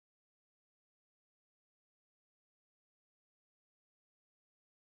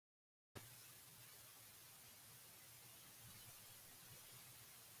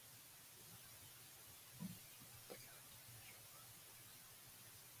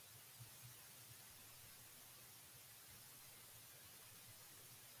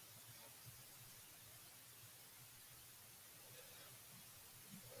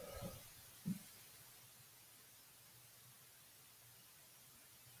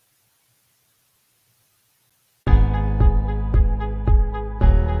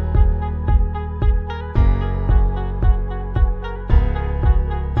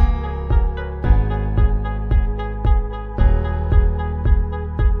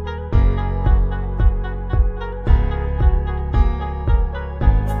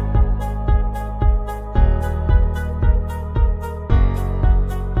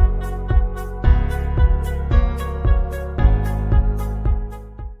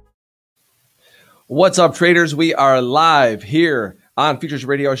What's up, traders? We are live here on Futures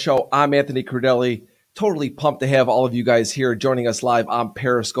Radio Show. I'm Anthony Crudele. Totally pumped to have all of you guys here joining us live on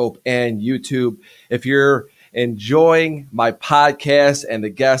Periscope and YouTube. If you're enjoying my podcast and the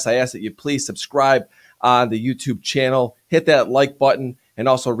guests, I ask that you please subscribe on the YouTube channel, hit that like button, and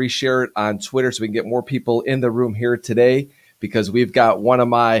also reshare it on Twitter so we can get more people in the room here today, because we've got one of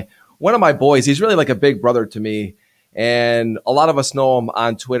my boys. He's really like a big brother to me, and a lot of us know him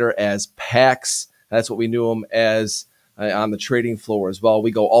on Twitter as PAX. That's what we knew him as on the trading floor as well.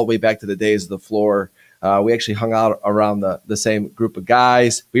 We go all the way back to the days of the floor. We actually hung out around the same group of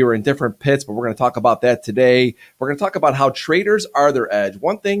guys. We were in different pits, but we're going to talk about that today. We're going to talk about how traders are their edge.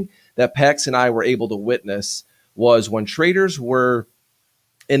 One thing that Pax and I were able to witness was when traders were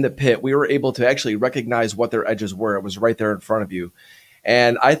in the pit, we were able to actually recognize what their edges were. It was right there in front of you.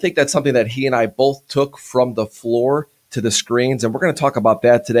 And I think that's something that he and I both took from the floor to the screens, and we're going to talk about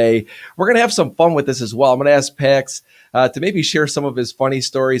that today. We're going to have some fun with this as well. I'm going to ask Pax to maybe share some of his funny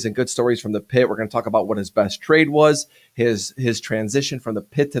stories and good stories from the pit. We're going to talk about what his best trade was, his transition from the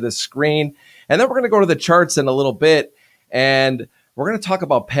pit to the screen, and then we're going to go to the charts in a little bit, and we're going to talk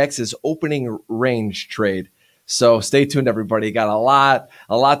about Pax's opening range trade. So stay tuned, everybody. Got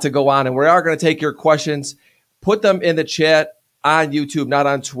a lot to go on, and we are going to take your questions. Put them in the chat on YouTube, not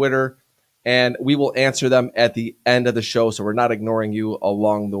on Twitter, and we will answer them at the end of the show, so we're not ignoring you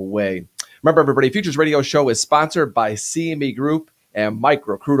along the way. Remember, everybody, Futures Radio Show is sponsored by CME Group and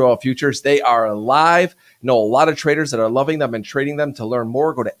Micro Crude Oil Futures. They are live. Know a lot of traders that are loving them and trading them. To learn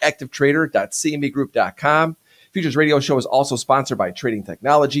more, go to activetrader.cmegroup.com. Futures Radio Show is also sponsored by Trading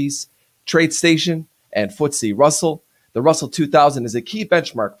Technologies, TradeStation, and FTSE Russell. The Russell 2000 is a key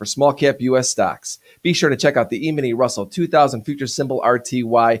benchmark for small cap U.S. stocks. Be sure to check out the E-Mini Russell 2000 future symbol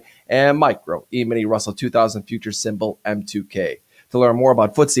RTY and Micro E-Mini Russell 2000 future symbol M2K. To learn more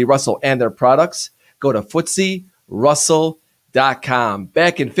about FTSE Russell and their products, go to FTSERussell.com.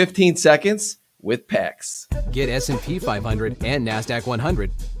 Back in 15 seconds with PAX. Get S&P 500 and Nasdaq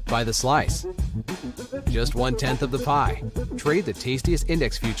 100 by the slice. Just 1/10 of the pie. Trade the tastiest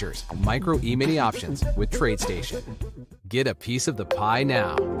index futures, Micro E-Mini options with TradeStation. Get a piece of the pie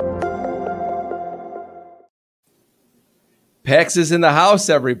now. PAX is in the house,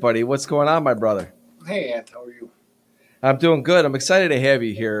 everybody. What's going on, my brother? Hey, Ant, how are you? I'm doing good. I'm excited to have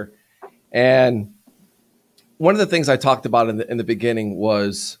you here. And one of the things I talked about in the beginning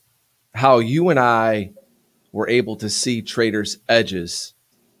was how you and I were able to see traders' edges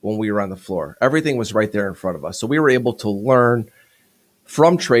when we were on the floor. Everything was right there in front of us. So we were able to learn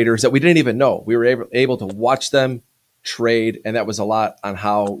from traders that we didn't even know. We were able to watch them trade, and that was a lot on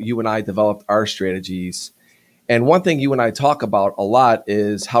how you and I developed our strategies. And one thing you and I talk about a lot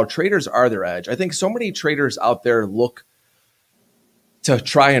is how traders are their edge. I think so many traders out there look to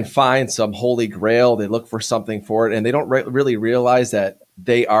try and find some holy grail. They look for something for it, and they don't really realize that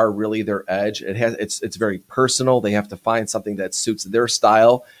they are really their edge. It's very personal. They have to find something that suits their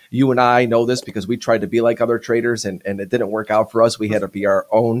style. You and I know this because we tried to be like other traders, and it didn't work out for us. We had to be our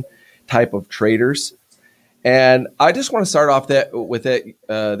own type of traders. And I just want to start off that with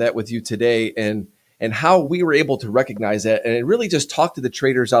you today, and how we were able to recognize that, and really just talk to the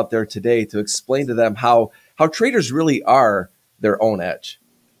traders out there today to explain to them how traders really are their own edge.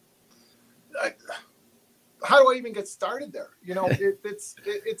 How do I even get started there? You know, it's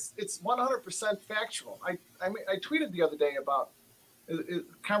 100% factual. I tweeted the other day about a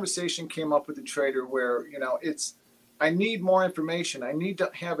conversation came up with a trader where, you know, I need more information. I need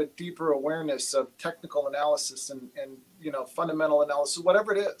to have a deeper awareness of technical analysis and you know, fundamental analysis,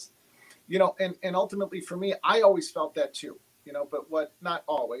 whatever it is, you know, and ultimately for me, I always felt that too, you know, but not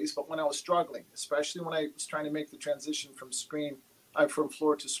always, but when I was struggling, especially when I was trying to make the transition from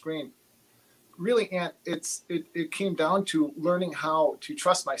floor to screen, really, Ant, it came down to learning how to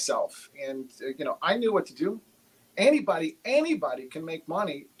trust myself. And, you know, I knew what to do. Anybody can make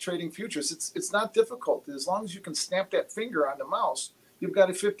money trading futures. It's not difficult. As long as you can snap that finger on the mouse, you've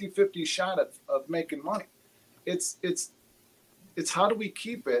got a 50-50 shot of making money. It's how do we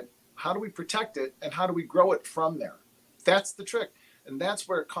keep it? How do we protect it? And how do we grow it from there? That's the trick. And that's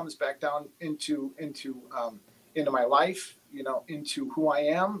where it comes back down into my life, you know, into who I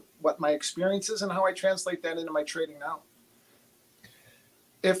am, what my experience is, and how I translate that into my trading now.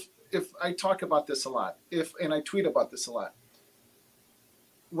 If I talk about this a lot, and I tweet about this a lot,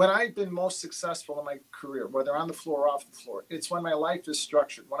 when I've been most successful in my career, whether on the floor or off the floor, it's when my life is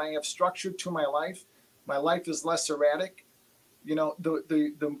structured. When I have structure to my life is less erratic. You know,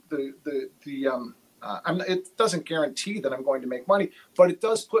 it doesn't guarantee that I'm going to make money, but it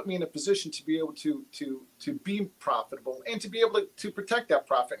does put me in a position to be able to be profitable and to be able to protect that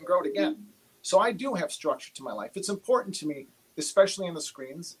profit and grow it again. So I do have structure to my life. It's important to me, especially in the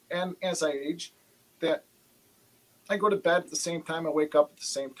screens. And as I age, that I go to bed at the same time. I wake up at the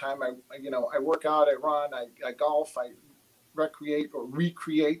same time. I work out, I run, I golf, I recreate or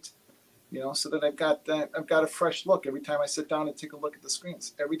recreate, so that I've got a fresh look every time I sit down and take a look at the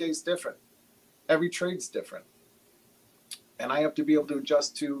screens. Every day's different. Every trade's different. And I have to be able to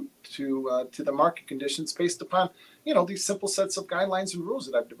adjust to the market conditions based upon, these simple sets of guidelines and rules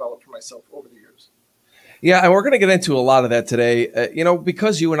that I've developed for myself over the years. Yeah, and we're going to get into a lot of that today.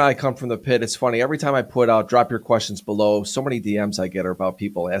 Because you and I come from the pit, it's funny. Every time I put out, drop your questions below, so many DMs I get are about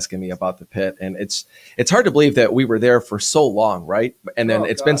people asking me about the pit. And it's hard to believe that we were there for so long, right? And then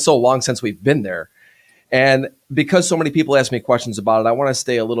it's been so long since we've been there. And because so many people ask me questions about it, I want to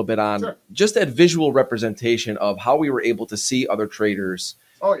stay a little bit on just that visual representation of how we were able to see other traders.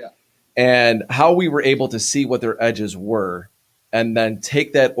 Oh, yeah. And how we were able to see what their edges were, and then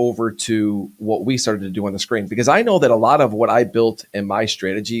take that over to what we started to do on the screen. Because I know that a lot of what I built in my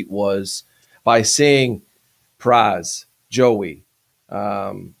strategy was by seeing Praz, Joey,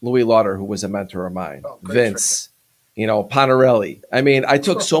 Louis Lauder, who was a mentor of mine, Vince, Ponarelli. I mean, I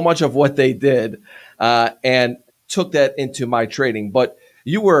took so much of what they did and took that into my trading. But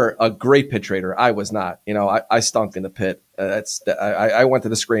you were a great pit trader. I was not. I stunk in the pit. I went to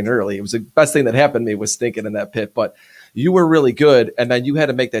the screen early. It was the best thing that happened to me was stinking in that pit. But you were really good, and then you had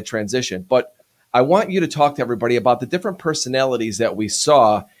to make that transition. But I want you to talk to everybody about the different personalities that we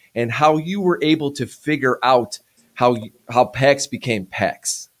saw and how you were able to figure out how PAX became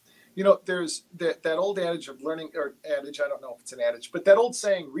PAX. There's that old adage of learning, or adage, I don't know if it's an adage, but that old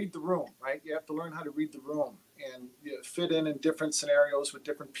saying, read the room, right? You have to learn how to read the room and fit in different scenarios with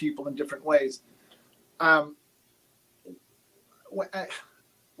different people in different ways. When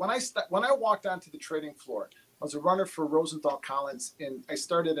I walked onto the trading floor, I was a runner for Rosenthal Collins, and I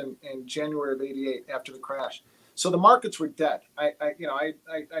started in January of '88 after the crash. So the markets were dead. I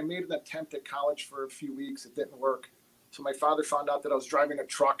made an attempt at college for a few weeks. It didn't work. So my father found out that I was driving a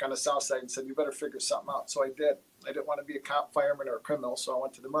truck on the south side and said, you better figure something out. So I did. I didn't want to be a cop, fireman, or a criminal, so I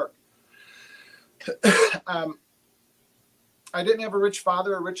went to the Merc. I didn't have a rich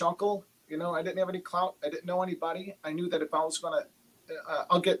father or rich uncle. I didn't have any clout. I didn't know anybody. I knew that if I was going to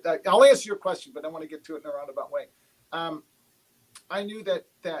I'll answer your question, but I want to get to it in a roundabout way. I knew that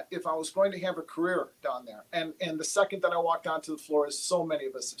if I was going to have a career down there, and the second that I walked onto the floor, as so many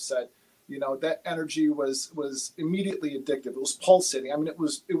of us have said, that energy was immediately addictive. It was pulsating. I mean, it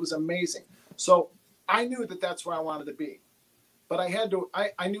was amazing. So I knew that that's where I wanted to be, but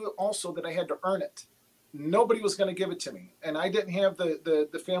I knew also that I had to earn it. Nobody was going to give it to me, and I didn't have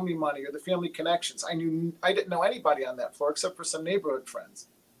the family money or the family connections. I didn't know anybody on that floor except for some neighborhood friends.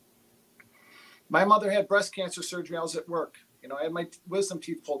 My mother had breast cancer surgery. I was at work. I had my wisdom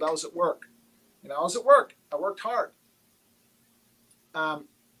teeth pulled. I was at work. I was at work. I worked hard. And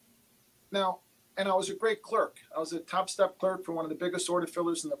I was a great clerk. I was a top step clerk for one of the biggest order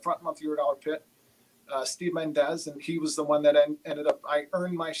fillers in the front month Eurodollar pit, Steve Mendez, and he was the one that ended up. I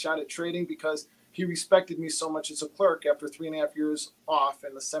earned my shot at trading because he respected me so much as a clerk. After 3.5 years off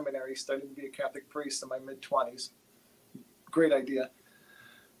in the seminary, studying to be a Catholic priest in my mid-20s. Great idea.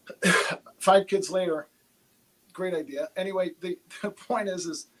 5 kids later, great idea. Anyway, the point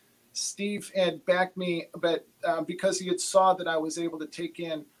is Steve had backed me, but because he had saw that I was able to take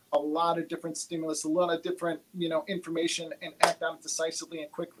in a lot of different stimulus, a lot of different information, and act on it decisively and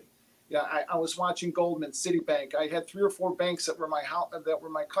quickly. Yeah, I was watching Goldman, Citibank. I had 3 or 4 banks that were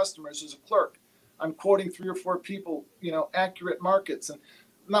my customers as a clerk. I'm quoting 3 or 4 people, accurate markets. And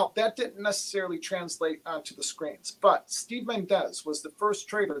now that didn't necessarily translate onto the screens, but Steve Mendez was the first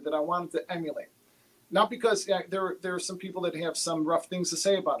trader that I wanted to emulate. Not because there are some people that have some rough things to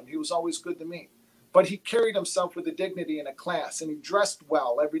say about him. He was always good to me, but he carried himself with a dignity and a class, and he dressed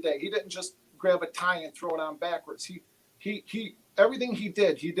well every day. He didn't just grab a tie and throw it on backwards. He everything he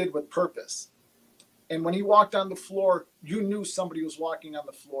did with purpose. And when he walked on the floor, you knew somebody was walking on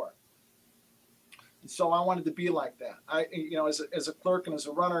the floor. And so I wanted to be like that. As a clerk and as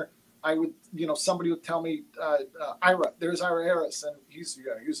a runner, I would, somebody would tell me, Ira, there's Ira Harris, and he's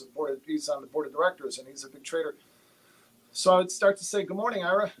on the board of directors, and he's a big trader. So I would start to say, good morning,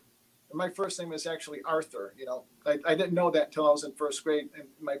 Ira. And my first name is actually Arthur. I didn't know that until I was in first grade, and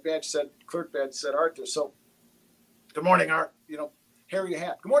my clerk badge said Arthur. So, good morning, Art. Harry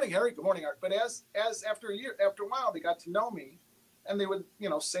hat. Good morning, Harry. Good morning, Art. But as after a while, they got to know me, and they would,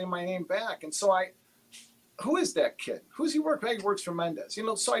 say my name back. And so who is that kid? Who's he work? He works for Mendez.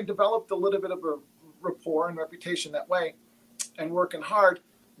 So I developed a little bit of a rapport and reputation that way, and working hard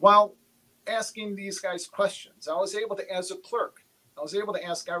while asking these guys questions. I was able to, as a clerk, I was able to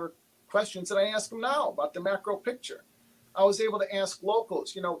ask Ira questions that I ask them now about the macro picture. I was able to ask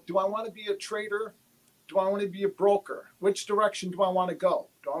locals, do I want to be a trader? Do I want to be a broker? Which direction do I want to go?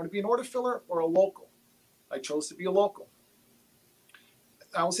 Do I want to be an order filler or a local? I chose to be a local.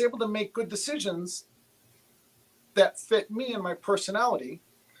 I was able to make good decisions that fit me and my personality,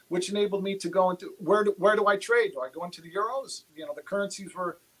 which enabled me to go into where do I trade? Do I go into the euros? The currencies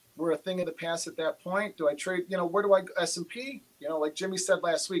were a thing of the past at that point. Do I trade? Where do I go? S&P? Like Jimmy said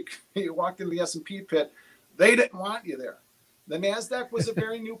last week, you walked into the S&P pit. They didn't want you there. The Nasdaq was a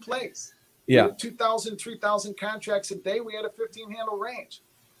very new place. Yeah. 2,000, 3,000 contracts a day. We had a 15-handle range.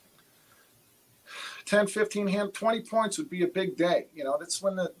 10, 15, 20 points would be a big day. That's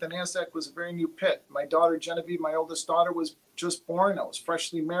when the Nasdaq was a very new pit. My daughter Genevieve, my oldest daughter, was just born. I was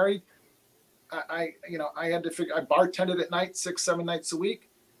freshly married. I had to figure. I bartended at night, 6-7 nights a week.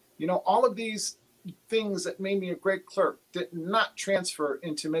 All of these things that made me a great clerk did not transfer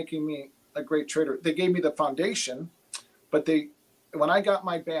into making me a great trader. They gave me the foundation, but when I got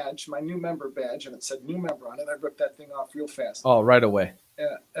my badge, my new member badge, and it said new member on it, I ripped that thing off real fast. Oh, right away.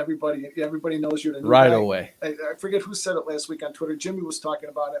 Everybody knows you're the new right guy. Away. I forget who said it last week on Twitter. Jimmy was talking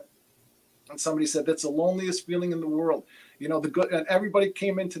about it, and somebody said that's the loneliest feeling in the world. And everybody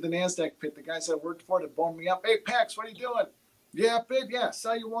came into the Nasdaq pit. The guys I worked for to bone me up. Hey, PAX, what are you doing? Yeah, babe. Yeah,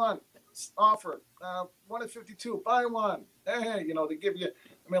 sell you one. Offer 1 at 52. Buy one. Hey, they give you.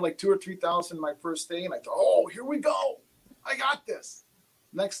 I made like 2,000 or 3,000 my first day, and I thought, oh, here we go. I got this.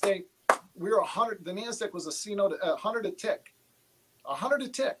 Next day, we were 100. The Nasdaq was a C-note, 100 a tick. 100 a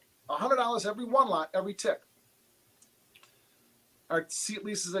tick. $100 every one lot, every tick. Our seat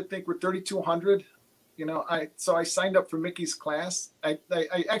leases, I think, were 3,200. So I signed up for Mickey's class. I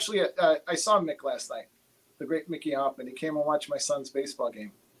actually saw Mick last night, the great Mickey Hoffman. He came and watched my son's baseball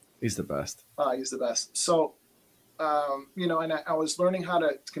game. He's the best. He's the best. So, and I was learning how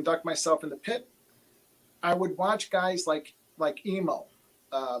to conduct myself in the pit. I would watch guys like Emo,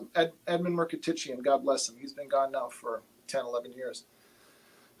 Edmund Mercatician, God bless him. He's been gone now for 10, 11 years.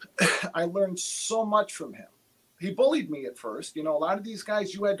 I learned so much from him. He bullied me at first. A lot of these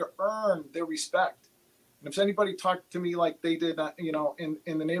guys, you had to earn their respect. And if anybody talked to me like they did, in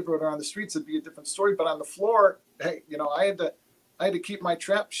the neighborhood or on the streets, it'd be a different story. But on the floor, hey, I had to keep my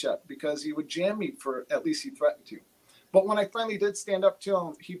trap shut because he would jam me for, at least he threatened to. But when I finally did stand up to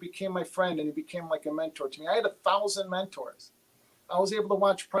him, he became my friend and he became like a mentor to me. I had 1,000 mentors. I was able to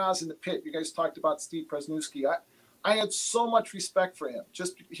watch Praz in the pit. You guys talked about Steve Presnewski. I had so much respect for him.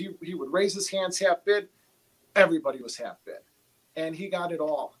 Just he would raise his hands half bid. Everybody was half bid. And he got it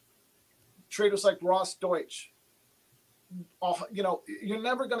all. Traders like Ross Deutsch. You're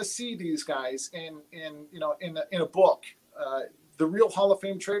never going to see these guys in a book. The real Hall of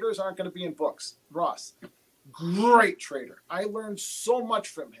Fame traders aren't going to be in books. Ross, great trader. I learned so much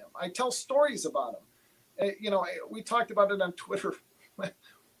from him. I tell stories about him. We talked about it on Twitter.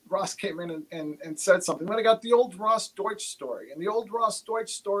 Ross came in and said something. Then I got the old Ross Deutsch story. And the old Ross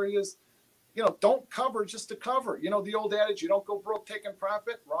Deutsch story is, don't cover just to cover. The old adage, you don't go broke taking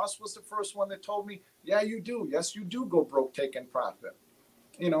profit. Ross was the first one that told me, yeah, you do. Yes, you do go broke taking profit.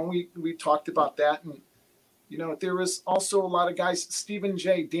 We talked about that. And, there was also a lot of guys, Stephen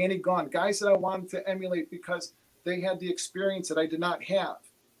J., Danny Gunn, guys that I wanted to emulate because they had the experience that I did not have.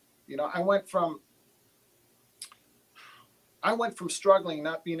 I went from struggling,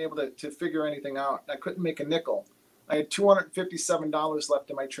 not being able to figure anything out. I couldn't make a nickel. I had $257 left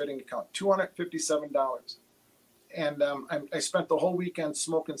in my trading account, $257. And I spent the whole weekend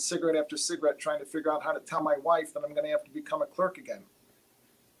smoking cigarette after cigarette trying to figure out how to tell my wife that I'm going to have to become a clerk again.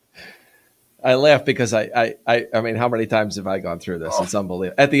 I laugh because I mean, how many times have I gone through this? It's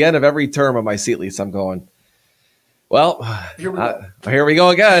unbelievable. At the end of every term of my seat lease, I'm going, well, here we go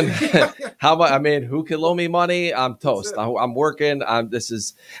again. How about? I mean, who can loan me money? I'm toast. I'm working. I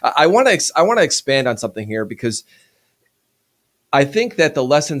want to expand on something here because I think that the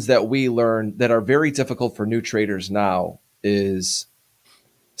lessons that we learn that are very difficult for new traders now is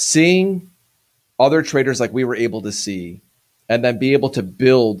seeing other traders like we were able to see, and then be able to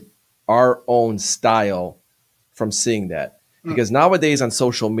build our own style from seeing that. Because nowadays on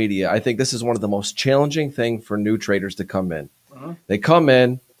social media, I think this is one of the most challenging things for new traders to come in. They come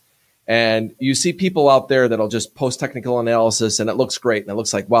in and you see people out there that'll just post technical analysis and it looks great. And it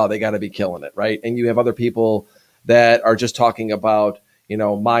looks like, wow, they got to be killing it, right? And you have other people that are just talking about,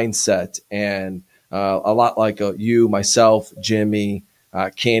 mindset and a lot like you, myself, Jimmy,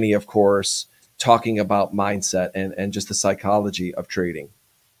 Kenah, of course, talking about mindset and just the psychology of trading.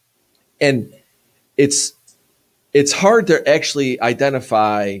 And it's hard to actually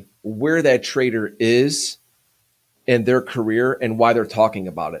identify where that trader is in their career and why they're talking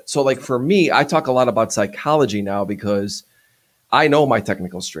about it. So like for me, I talk a lot about psychology now because I know my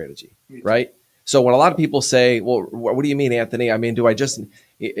technical strategy, right? So when a lot of people say, well, what do you mean, Anthony? I mean,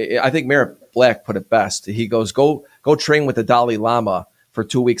 I think Merritt Black put it best. He goes, go train with the Dalai Lama for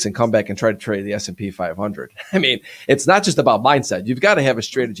 2 weeks and come back and try to trade the S&P 500. I mean, it's not just about mindset. You've got to have a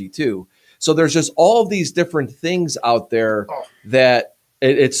strategy too. So there's just all these different things out there that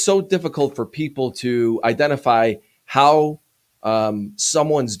it's so difficult for people to identify how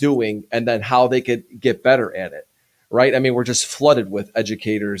someone's doing and then how they could get better at it. Right. I mean, we're just flooded with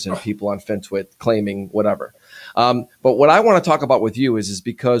educators and people on FinTwit claiming whatever. But what I want to talk about with you is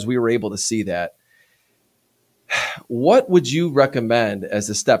because we were able to see that. What would you recommend as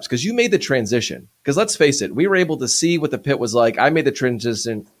the steps? Because you made the transition. Because let's face it, we were able to see what the pit was like. I made the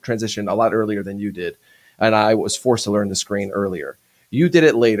transition a lot earlier than you did. And I was forced to learn the screen earlier. You did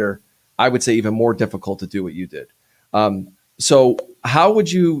it later. I would say even more difficult to do what you did. So how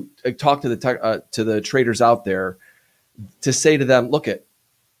would you talk to the traders out there to say to them, look,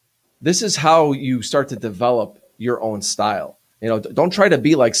 this is how you start to develop your own style. You know, don't try to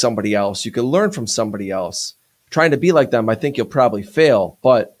be like somebody else. You can learn from somebody else. Trying to be like them, I think you'll probably fail.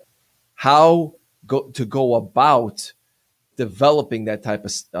 But how to go about developing that type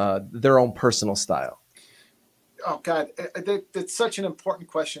of their own personal style? Oh God, that's such an important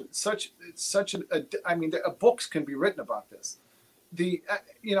question. I mean, books can be written about this.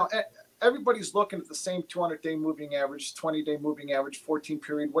 Everybody's looking at the same 200-day moving average, 20-day moving average, 14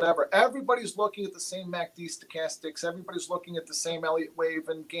 period, whatever. Everybody's looking at the same MACD stochastics. Everybody's looking at the same Elliott wave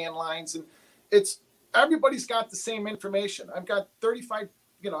and Gann lines, and everybody's got the same information. I've got 35.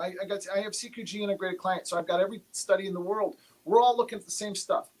 I have CQG integrated clients, so I've got every study in the world. We're all looking at the same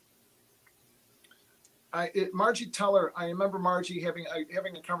stuff. Margie Teller, I remember Margie having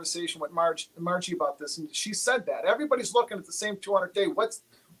a conversation with Margie about this, and she said that everybody's looking at the same 200-day.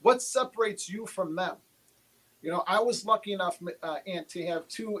 What separates you from them? I was lucky enough, Ant, to have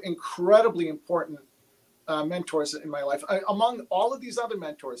two incredibly important mentors in my life. Among all of these other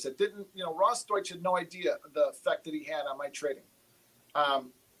mentors that didn't, Ross Deutsch had no idea the effect that he had on my trading.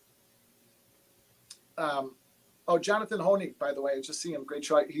 Jonathan Honig, by the way, I just see him. Great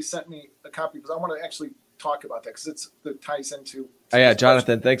show. He sent me a copy because I want to actually talk about that because it ties into. Oh, yeah,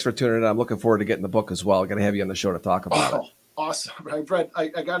 Jonathan, thanks for tuning in. I'm looking forward to getting the book as well. I'm going to have you on the show to talk about it. Awesome. I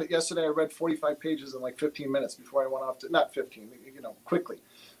got it yesterday. I read 45 pages in like 15 minutes before I went off to, not 15, quickly.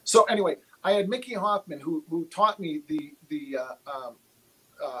 So anyway, I had Mickey Hoffman who taught me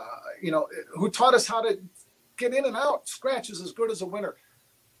who taught us how to get in and out. Scratch is as good as a winner.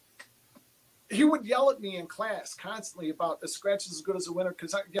 He would yell at me in class constantly about a scratch is as good as a winner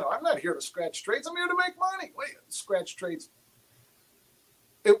because I'm not here to scratch trades. I'm here to make money. Wait, scratch trades.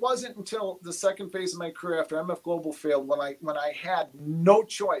 It wasn't until the second phase of my career after MF Global failed when I had no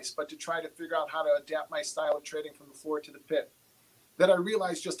choice but to try to figure out how to adapt my style of trading from the floor to the pit that I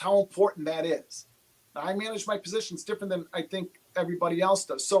realized just how important that is. Now, I manage my positions different than I think everybody else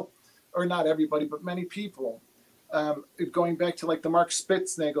does. So, or not everybody, but many people. Going back to like the Mark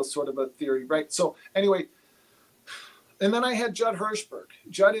Spitznagel sort of a theory, right? So anyway, and then I had Judd Hirschberg.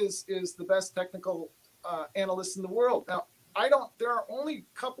 Judd is the best technical analyst in the world. Now, there are only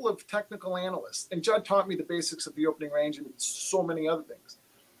a couple of technical analysts, and Judd taught me the basics of the opening range and so many other things.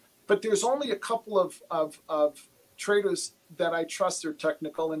 But there's only a couple of traders that I trust their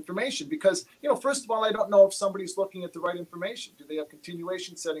technical information because, first of all, I don't know if somebody's looking at the right information. Do they have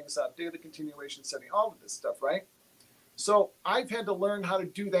continuation settings up, daily continuation setting, all of this stuff, right? So I've had to learn how to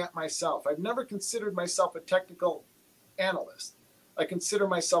do that myself. I've never considered myself a technical analyst. I consider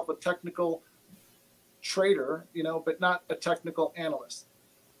myself a technical trader, but not a technical analyst.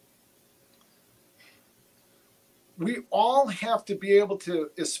 We all have to be able to,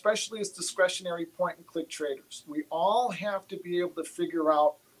 especially as discretionary point and click traders, we all have to be able to figure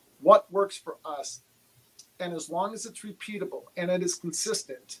out what works for us. And as long as it's repeatable and it is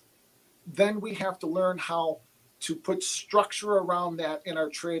consistent, then we have to learn how to put structure around that in our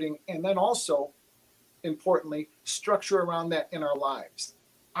trading. And then also, importantly, structure around that in our lives.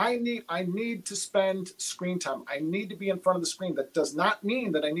 I need to spend screen time. I need to be in front of the screen. That does not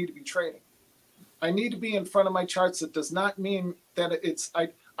mean that I need to be trading. I need to be in front of my charts. That does not mean that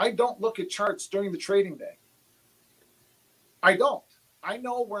I don't look at charts during the trading day. I don't. I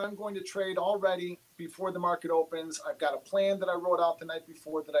know where I'm going to trade already before the market opens. I've got a plan that I wrote out the night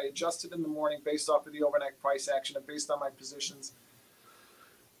before that I adjusted in the morning based off of the overnight price action and based on my positions.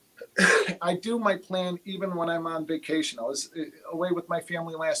 I do my plan even when I'm on vacation. I was away with my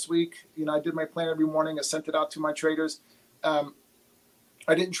family last week. I did my plan every morning. I sent it out to my traders. I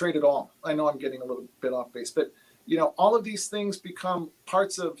didn't trade at all. I know I'm getting a little bit off base, but all of these things become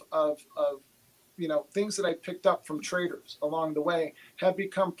parts of things that I picked up from traders along the way have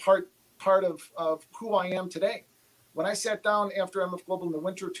become part of who I am today. When I sat down after MF Global in the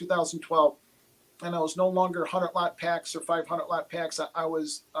winter of 2012, and I was no longer 100 lot PAX or 500 lot PAX, I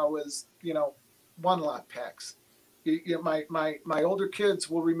was 1 lot PAX. My older kids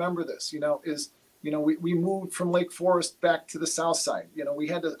will remember this. We moved from Lake Forest back to the south side. I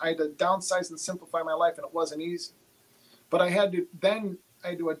had to downsize and simplify my life, and it wasn't easy. But I had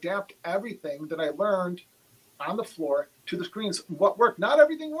to adapt everything that I learned on the floor to the screens. What worked? Not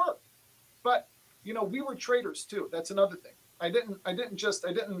everything worked, but we were traders too. That's another thing.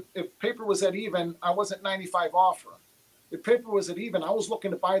 If paper was at even, I wasn't 95 off. If paper was at even, I was looking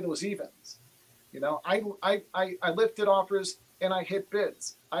to buy those evens. I lifted offers and I hit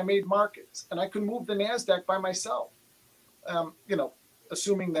bids. I made markets, and I could move the Nasdaq by myself.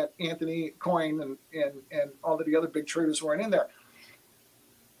 Assuming that Anthony Coyne and all of the other big traders weren't in there.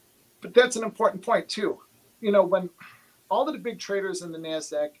 But that's an important point too. When all of the big traders in the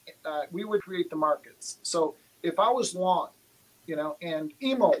Nasdaq, we would create the markets. So if I was long, and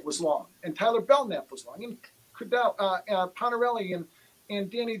Emo was long, and Tyler Belknap was long, and Crudele, Ponarelli, and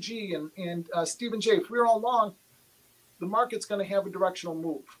Danny G, and Stephen J. If we were all long, the market's going to have a directional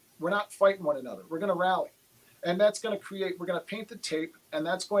move. We're not fighting one another. We're going to rally. And that's going to we're going to paint the tape, and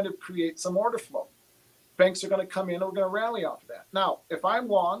that's going to create some order flow. Banks are going to come in, and we're going to rally off of that. Now, if I'm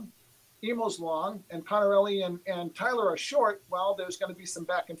long, Emo's long, and Ponarelli and Tyler are short, well, there's going to be some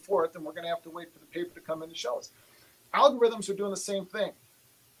back and forth, and we're going to have to wait for the paper to come in and show us. Algorithms are doing the same thing.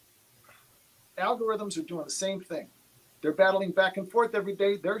 They're battling back and forth every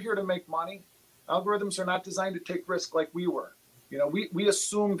day. They're here to make money. Algorithms are not designed to take risk like we were. We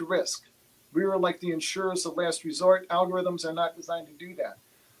assumed risk. We were like the insurers of last resort. Algorithms are not designed to do that.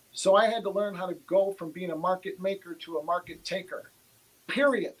 So I had to learn how to go from being a market maker to a market taker,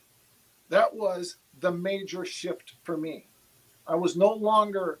 period. That was the major shift for me. I was no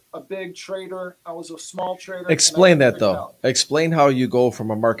longer a big trader. I was a small trader. Explain that though. Explain how you go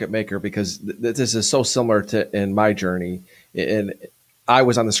from a market maker, because this is so similar to in my journey. And I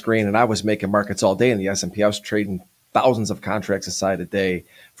was on the screen and I was making markets all day in the S&P. I was trading thousands of contracts a side a day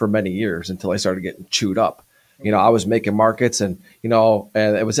for many years until I started getting chewed up. I was making markets and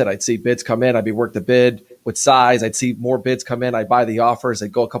it was it. I'd see bids come in. I'd be work the bid with size. I'd see more bids come in. I'd buy the offers.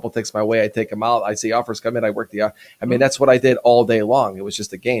 I'd go a couple ticks my way. I'd take them out. I'd see offers come in. I work that's what I did all day long. It was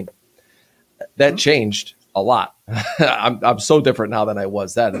just a game. That changed a lot. I'm so different now than I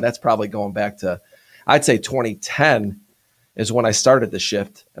was then. And that's probably going back to, I'd say 2010 is when I started the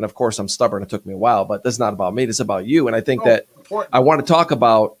shift. And of course I'm stubborn. It took me a while, but this is not about me. This is about you. And I think that important. I want to talk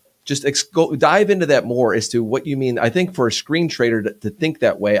about go dive into that more as to what you mean. I think for a screen trader to think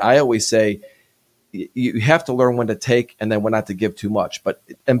that way, I always say you have to learn when to take and then when not to give too much, but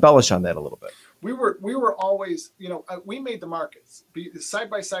embellish on that a little bit. We were always, we made the markets.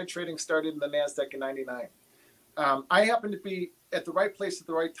 Side-by-side trading started in the Nasdaq in 99. I happened to be at the right place at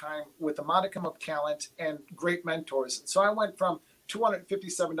the right time with a modicum of talent and great mentors. So I went from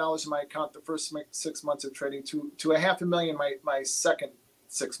 $257 in my account the first 6 months of trading to $500,000 my second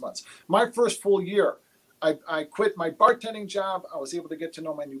 6 months. My first full year, I quit my bartending job. I was able to get to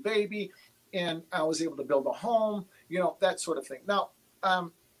know my new baby, and I was able to build a home, that sort of thing. Now,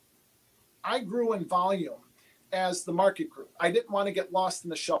 I grew in volume as the market grew. I didn't want to get lost in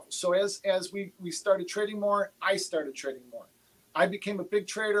the shuffle. So as we started trading more, I started trading more. I became a big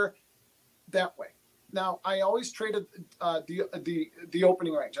trader that way. Now, I always traded the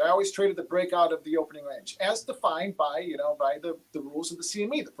opening range. I always traded the breakout of the opening range, as defined by by the rules of the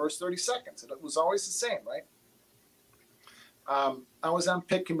CME, the first 30 seconds. And it was always the same, right? I was on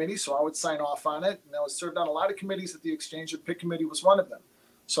PIC committee, so I would sign off on it. And I was served on a lot of committees at the exchange, and PIC committee was one of them.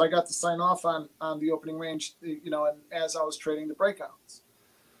 So I got to sign off on the opening range, and as I was trading the breakouts.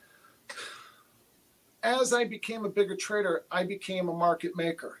 As I became a bigger trader, I became a market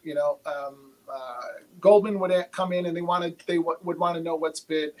maker. Goldman would come in and they would want to know what's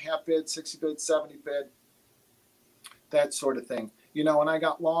bid, half bid, 60 bid, 70 bid, that sort of thing. When I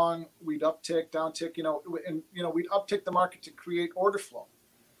got long, we'd uptick, downtick, we'd uptick the market to create order flow.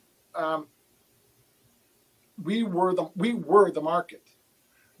 We were the market.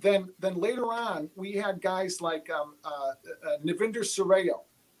 Then later on, we had guys like Navinder Sureo.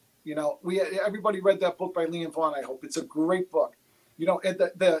 Everybody read that book by Liam Vaughn. I hope it's a great book. And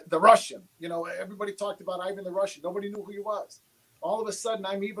the Russian. Everybody talked about Ivan the Russian. Nobody knew who he was. All of a sudden,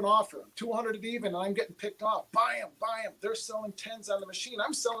 I'm even offering 200 at even, and I'm getting picked off. Buy them. They're selling tens on the machine.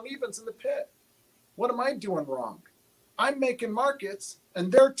 I'm selling evens in the pit. What am I doing wrong? I'm making markets,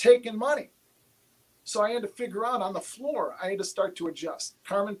 and they're taking money. So I had to figure out on the floor, I had to start to adjust.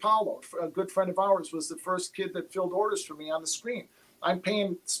 Carmen Paulo, a good friend of ours, was the first kid that filled orders for me on the screen. I'm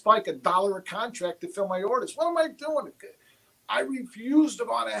paying Spike $1 a contract to fill my orders. What am I doing? I refused to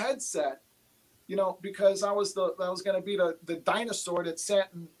buy a headset, you know, because I was going to be the dinosaur that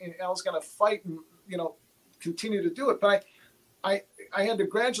sat and I was going to fight and, you know, continue to do it. But I had to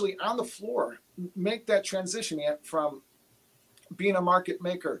gradually on the floor make that transition from being a market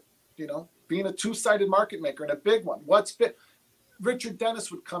maker, you know, being a two-sided market maker and a big one. What's been? Richard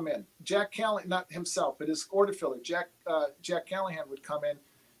Dennis would come in. Jack Callahan, not himself, but his order filler, Jack Callahan would come in,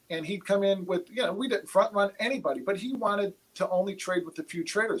 and he'd come in with, you know, we didn't front run anybody, but he wanted to only trade with a few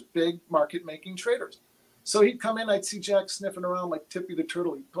traders, big market making traders. So he'd come in, I'd see Jack sniffing around like Tippy the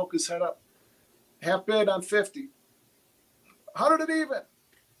Turtle. He'd poke his head up, half bid on 50. How did it even?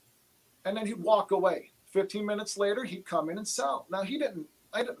 And then he'd walk away. 15 minutes later, he'd come in and sell. Now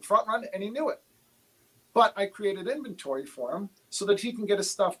I didn't front run, and he knew it. But I created inventory for him so that he can get his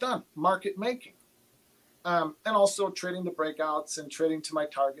stuff done, market making. And also trading the breakouts and trading to my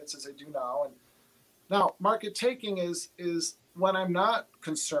targets as I do now. And now market taking is when I'm not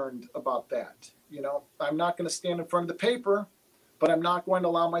concerned about that. You know, I'm not going to stand in front of the paper, but I'm not going to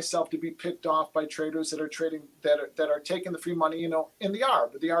allow myself to be picked off by traders that are trading, that are taking the free money, you know, in the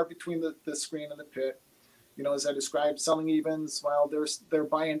arb between the screen and the pit. You know, as I described, selling evens while they're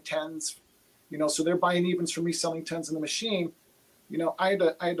buying tens, you know, so they're buying evens for me selling tens in the machine. You know, I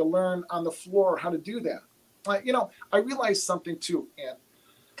had to learn on the floor how to do that. You know, I realized something too, and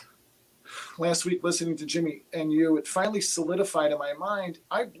last week listening to Jimmy and you, it finally solidified in my mind.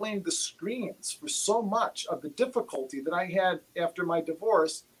 I blamed the screens for so much of the difficulty that I had after my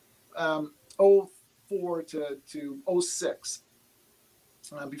divorce, 04 to 06,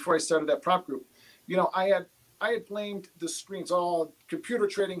 before I started that prop group. You know, I had blamed the screens. Oh, computer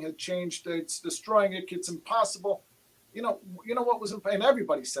trading had changed. It's destroying it. It's impossible. You know what was, and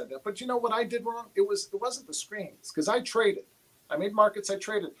everybody said that. But you know what I did wrong? It wasn't the screens, because I traded. I made markets. I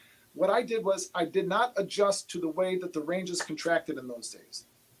traded. What I did was I did not adjust to the way that the ranges contracted in those days.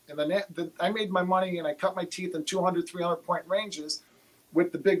 And I made my money and I cut my teeth in 200, 300 point ranges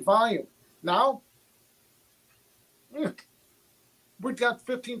with the big volume. Now, we've got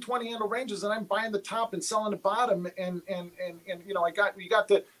 15, 20 handle ranges, and I'm buying the top and selling the bottom. And you know, you got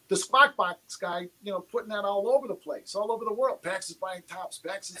the Squawk Box guy, you know, putting that all over the place, all over the world. PAX is buying tops,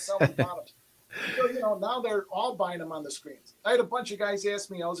 PAX is selling bottoms. So, you know, now they're all buying them on the screens. I had a bunch of guys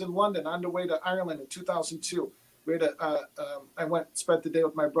ask me. I was in London on the way to Ireland in 2002. We had I spent the day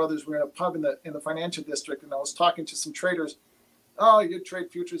with my brothers. We were in a pub in the financial district, and I was talking to some traders. Oh, you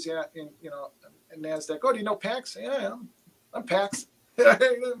trade futures, yeah, in Nasdaq. Oh, do you know PAX? Yeah, I'm PAX. They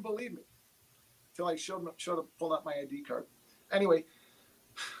didn't believe me until I showed up, pulled out my ID card. Anyway,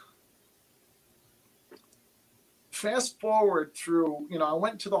 fast forward through, you know, I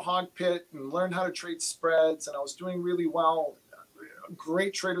went to the hog pit and learned how to trade spreads, and I was doing really well.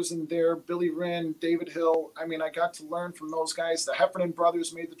 Great traders in there, Billy Wren, David Hill. I mean, I got to learn from those guys. The Heffernan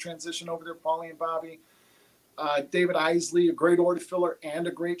brothers made the transition over there, Paulie and Bobby. David Isley, a great order filler and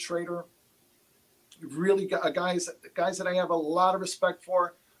a great trader. Really guys that I have a lot of respect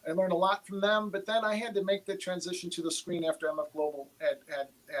for. I learned a lot from them, but then I had to make the transition to the screen after MF Global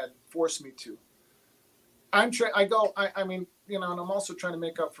had forced me to. I mean, you know, and I'm also trying to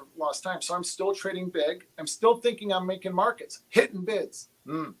make up for lost time. So I'm still trading big. I'm still thinking I'm making markets, hitting bids.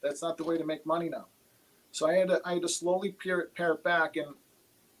 That's not the way to make money now. So I had to slowly pare it back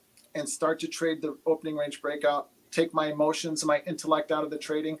and start to trade the opening range breakout, take my emotions and my intellect out of the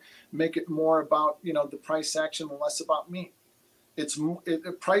trading, make it more about, you know, the price action and less about me.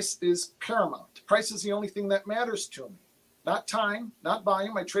 Price is paramount. Price is the only thing that matters to me. Not time, not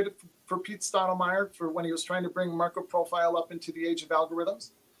volume. I traded for Pete Stottlemyre for when he was trying to bring Marco Profile up into the age of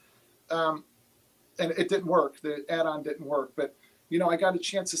algorithms. And it didn't work. The add-on didn't work. But, you know, I got a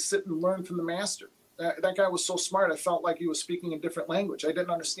chance to sit and learn from the master. That guy was so smart, I felt like he was speaking a different language. I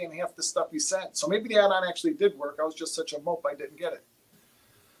didn't understand half the stuff he said. So maybe the add-on actually did work. I was just such a mope, I didn't get it.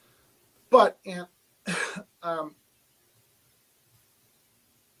 But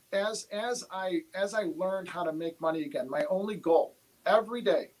as I learned how to make money again, my only goal every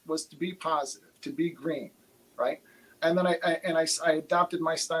day was to be positive, to be green, right? And then I adopted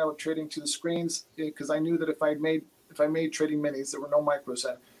my style of trading to the screens, because I knew that if I made trading minis, there were no micros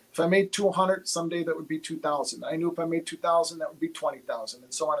in. If I made 200, someday that would be 2,000. I knew if I made 2,000, that would be 20,000,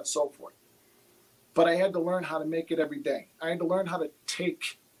 and so on and so forth. But I had to learn how to make it every day. I had to learn how to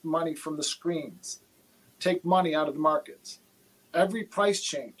take money from the screens, take money out of the markets. Every price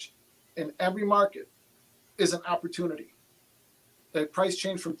change in every market is an opportunity. The price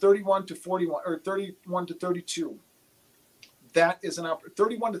change from 31 to 41 or 31 to 32. That is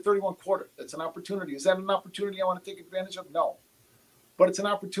 31 to 31 quarter. That's an opportunity. Is that an opportunity I want to take advantage of? No, but it's an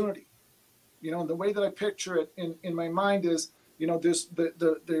opportunity. You know, the way that I picture it in my mind is, you know, there's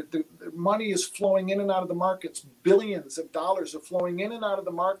the money is flowing in and out of the markets. Billions of dollars are flowing in and out of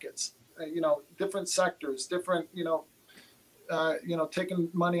the markets. You know, different sectors, different, taking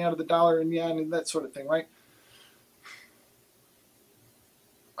money out of the dollar and yen and that sort of thing, right?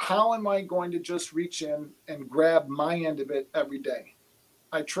 How am I going to just reach in and grab my end of it every day?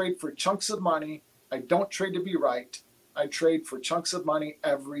 I trade for chunks of money. I don't trade to be right. I trade for chunks of money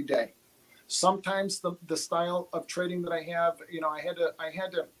every day. Sometimes the style of trading that I have, you know, I had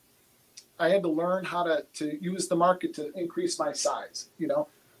to learn how to use the market to increase my size. You know,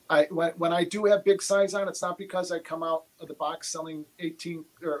 when I do have big size on, it's not because I come out of the box selling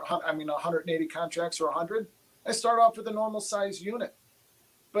 180 contracts or 100. I start off with a normal size unit.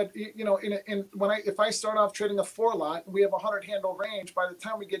 But you know, if I start off trading a 4 lot, and we have a 100 handle range. By the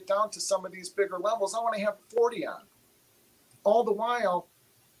time we get down to some of these bigger levels, I want to have 40 on. All the while,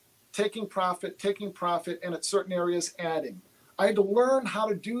 taking profit, and at certain areas adding. I had to learn how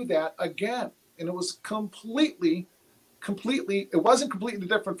to do that again, and it was completely. It wasn't completely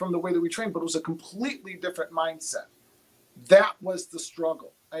different from the way that we trained, but it was a completely different mindset. That was the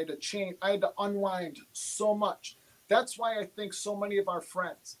struggle. I had to change. I had to unwind so much. That's why I think so many of our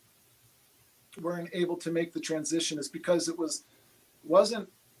friends weren't able to make the transition, is because it wasn't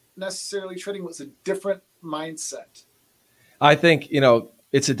necessarily trading, it was a different mindset. I think, you know,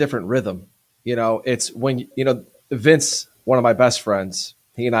 it's a different rhythm. You know, it's when, you know, Vince, one of my best friends,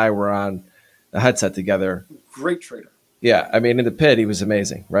 he and I were on a headset together. Great trader. Yeah. I mean, in the pit, he was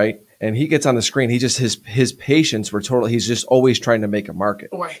amazing. Right. And he gets on the screen. He just, his patience were total. He's just always trying to make a market.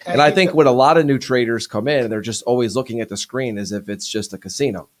 I think when a lot of new traders come in, they're just always looking at the screen as if it's just a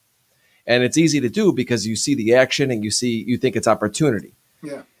casino. And it's easy to do because you see the action and you think it's opportunity.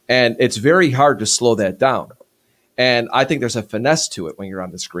 Yeah. And it's very hard to slow that down. And I think there's a finesse to it when you're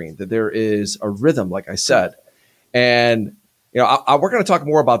on the screen, that there is a rhythm, like I said. And, you know, we're going to talk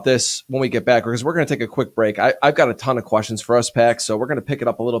more about this when we get back, because we're going to take a quick break. I've got a ton of questions for us, PAX, so we're going to pick it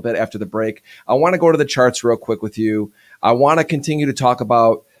up a little bit after the break. I want to go to the charts real quick with you. I want to continue to talk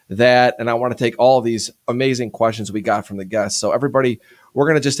about that, and I want to take all these amazing questions we got from the guests. So everybody, we're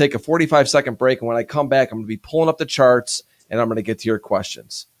going to just take a 45-second break, and when I come back, I'm going to be pulling up the charts, and I'm going to get to your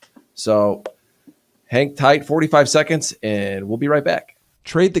questions. So hang tight, 45 seconds, and we'll be right back.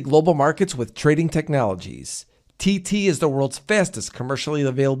 Trade the global markets with Trading Technologies. TT is the world's fastest commercially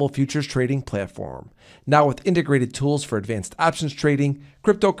available futures trading platform, now with integrated tools for advanced options trading,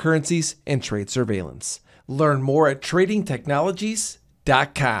 cryptocurrencies, and trade surveillance. Learn more at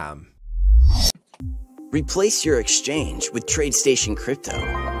tradingtechnologies.com. Replace your exchange with TradeStation Crypto.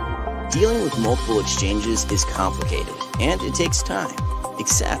 Dealing with multiple exchanges is complicated, and it takes time,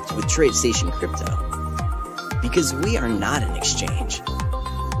 except with TradeStation Crypto. Because we are not an exchange.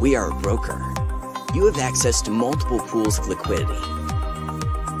 We are a broker. You have access to multiple pools of liquidity,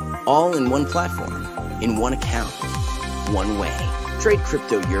 all in one platform, in one account, one way. Trade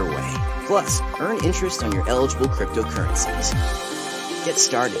crypto your way, plus earn interest on your eligible cryptocurrencies. Get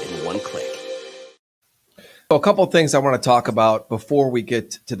started in one click. So a couple of things I want to talk about before we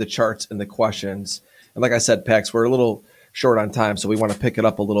get to the charts and the questions. And like I said, PAX, we're a little short on time, so we want to pick it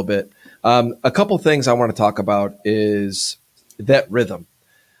up a little bit. A couple of things I want to talk about is that rhythm.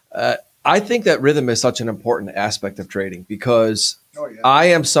 I think that rhythm is such an important aspect of trading, because I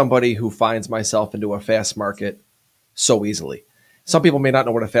am somebody who finds myself into a fast market so easily. Some people may not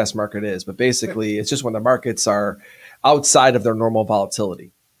know what a fast market is, but basically it's just when the markets are outside of their normal volatility.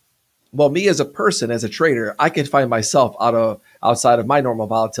 Well, me as a person, as a trader, I can find myself outside of my normal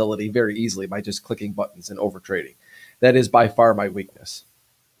volatility very easily by just clicking buttons and over trading. That is by far my weakness.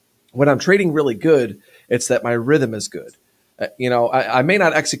 When I'm trading really good, it's that my rhythm is good. I may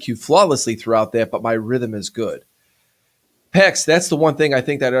not execute flawlessly throughout that, but my rhythm is good. PAX, that's the one thing I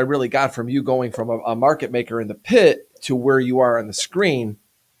think that I really got from you, going from a market maker in the pit to where you are on the screen.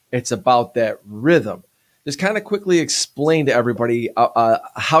 It's about that rhythm. Just kind of quickly explain to everybody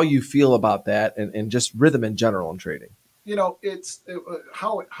how you feel about that and just rhythm in general in trading. You know,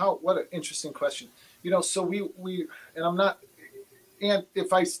 what an interesting question. You know, so we and I'm not, and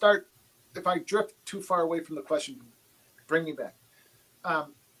if I drift too far away from the question, bring me back. The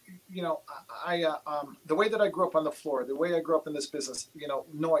way that I grew up on the floor, the way I grew up in this business, you know,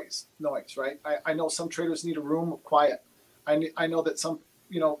 noise, right? I know some traders need a room of quiet. I know that some,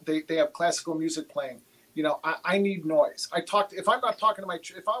 you know, they have classical music playing. You know, I need noise. If I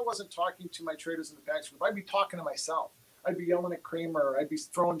wasn't talking to my traders in the PAX group, I'd be talking to myself. I'd be yelling at Kramer. I'd be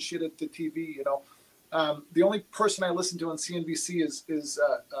throwing shit at the TV. You know, the only person I listen to on CNBC is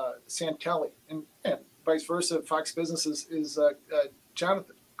Sam Kelly, and vice versa. Fox Business is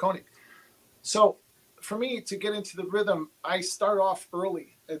Jonathan Koenig. So for me to get into the rhythm, I start off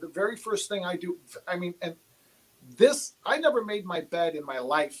early. The very first thing I do, I mean, and this, I never made my bed in my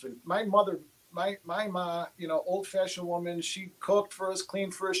life. And my mother, my ma, you know, old-fashioned woman, she cooked for us,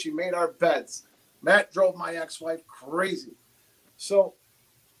 cleaned for us, she made our beds. Matt drove my ex-wife crazy. So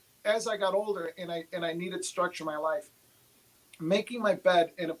as I got older and I needed structure in my life, making my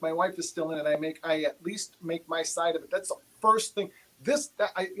bed, and if my wife is still in it, I at least make my side of it. That's the first thing.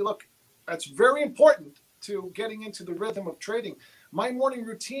 Look, that's very important to getting into the rhythm of trading. My morning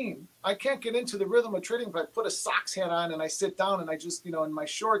routine, I can't get into the rhythm of trading if I put a socks hat on and I sit down and I just, you know, in my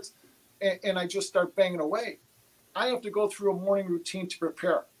shorts and I just start banging away. I have to go through a morning routine to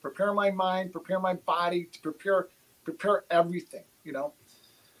prepare my mind, prepare my body, to prepare everything, you know.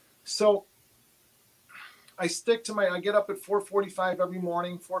 So I get up at 4:45 every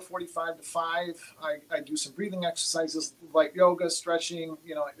morning, 4:45 to 5. I do some breathing exercises like yoga, stretching,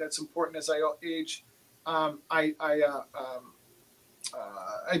 you know, that's important as I age. Then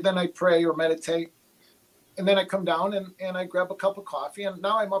I pray or meditate, and then I come down and I grab a cup of coffee, and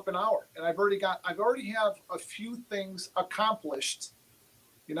now I'm up an hour, and I already have a few things accomplished,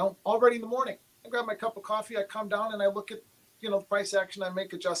 you know, already in the morning. I grab my cup of coffee, I come down and I look at, you know, the price action, I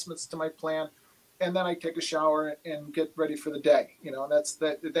make adjustments to my plan, and then I take a shower and get ready for the day. You know,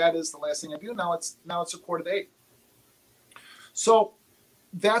 that is the last thing I do. Now it's 7:45. So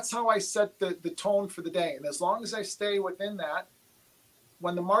that's how I set the tone for the day. And as long as I stay within that,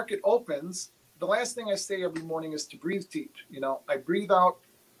 when the market opens, the last thing I say every morning is to breathe deep. You know, I breathe out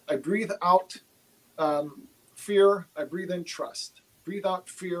fear, I breathe in trust. Breathe out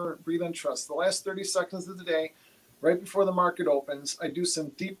fear, breathe in trust. The last 30 seconds of the day, right before the market opens, I do some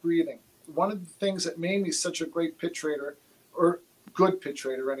deep breathing. One of the things that made me such a great pit trader, or good pit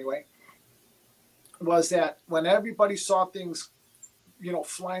trader anyway, was that when everybody saw things, you know,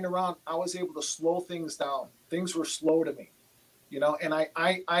 flying around, I was able to slow things down. Things were slow to me, you know, and I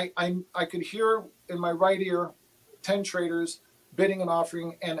could hear in my right ear 10 traders bidding and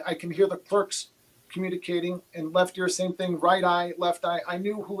offering, and I can hear the clerks communicating, and left ear, same thing, right eye, left eye. I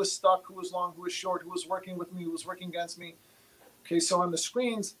knew who was stuck, who was long, who was short, who was working with me, who was working against me. Okay, so on the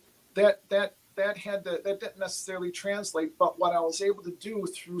screens, that didn't necessarily translate, but what I was able to do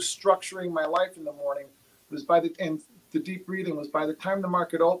through structuring my life in the morning was the deep breathing was by the time the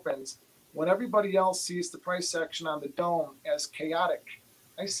market opens, when everybody else sees the price action on the dome as chaotic,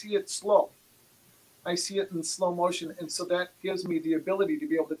 I see it slow. I see it in slow motion, and so that gives me the ability to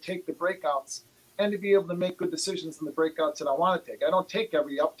be able to take the breakouts and to be able to make good decisions in the breakouts that I want to take. I don't take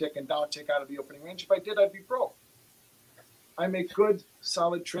every uptick and downtick out of the opening range. If I did, I'd be broke. I make good,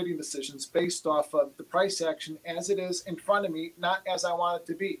 solid trading decisions based off of the price action as it is in front of me, not as I want it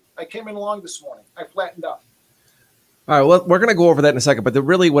to be. I came in long this morning. I flattened up. All right, well, we're going to go over that in a second, but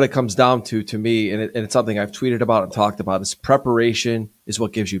really what it comes down to me, and it's something I've tweeted about and talked about, is preparation is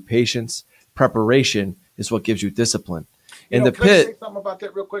what gives you patience. Preparation is what gives you discipline. In the pit, can I say something about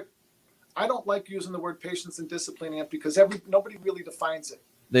that real quick? I don't like using the word patience and discipline, Ant, because nobody really defines it.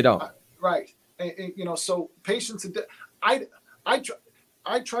 They don't. Right. You know, so patience and I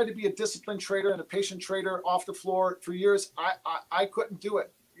tried to be a disciplined trader and a patient trader off the floor for years. I couldn't do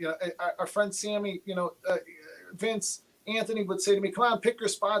it. You know, our friend Sammy, you know, Vince, Anthony would say to me, "Come on, pick your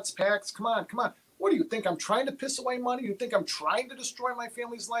spots, PAX. Come on. What do you think? I'm trying to piss away money? You think I'm trying to destroy my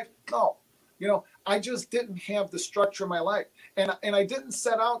family's life?" No. You know, I just didn't have the structure of my life. And I didn't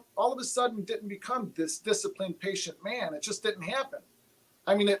set out, all of a sudden didn't become this disciplined, patient man. It just didn't happen.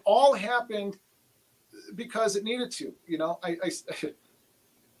 I mean, it all happened because it needed to, you know.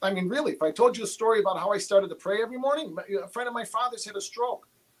 I mean, really, if I told you a story about how I started to pray every morning, a friend of my father's had a stroke.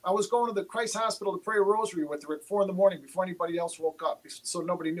 I was going to the Christ Hospital to pray a rosary with her at 4 a.m. before anybody else woke up, so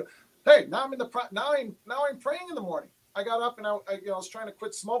nobody knew. Hey, now I'm praying in the morning. I got up and I was trying to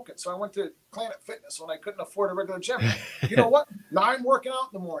quit smoking, so I went to Planet Fitness when I couldn't afford a regular gym. You know what? Now I'm working out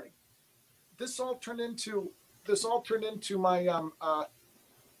in the morning. This all turned into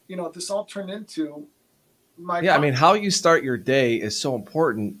my I mean, how you start your day is so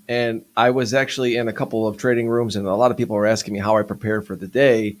important. And I was actually in a couple of trading rooms, and a lot of people were asking me how I prepared for the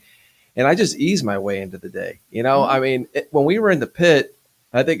day, and I just eased my way into the day. You know, I mean, when we were in the pit,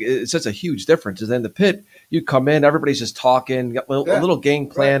 I think it's such a huge difference. Is in the pit, you come in, everybody's just talking, a little game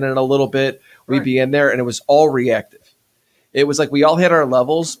plan in a little bit. We'd be in there, and it was all reactive. It was like we all had our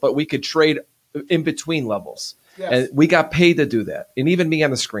levels, but we could trade in between levels. Yes. And we got paid to do that. And even me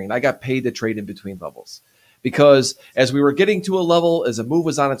on the screen, I got paid to trade in between levels. because as we were getting to a level, as a move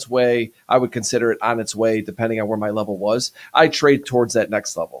was on its way, I would consider it on its way, depending on where my level was. I trade towards that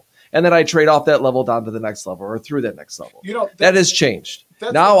next level. And then I trade off that level down to the next level or through that next level. You know, that has changed.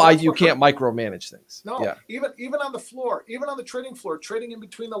 Now you can't micromanage things. No, yeah. even on the floor, even on the trading floor, trading in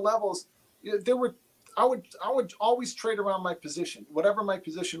between the levels, I would always trade around my position. Whatever my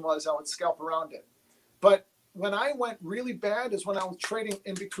position was, I would scalp around it. But when I went really bad is when I was trading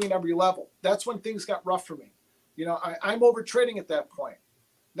in between every level. That's when things got rough for me. You know, I'm over trading at that point.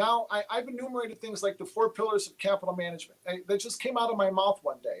 Now, I've enumerated things like the 4 pillars of capital management. That just came out of my mouth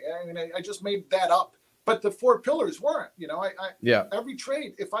one day. I mean, I just made that up. But the 4 pillars weren't. You know, every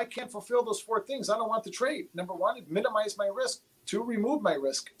trade, if I can't fulfill those 4 things, I don't want the trade. Number 1, minimize my risk. 2, remove my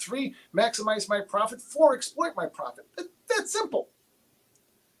risk. 3, maximize my profit. 4, exploit my profit. That's simple.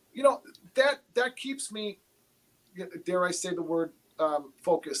 You know, that keeps me, dare I say the word,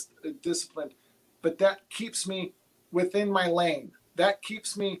 focused, disciplined. But that keeps me within my lane. That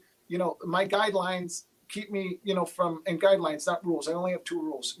keeps me, you know, my guidelines keep me, you know, and guidelines, not rules. I only have 2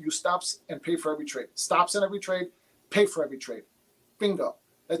 rules. You stops and pay for every trade. Stops in every trade, pay for every trade. Bingo.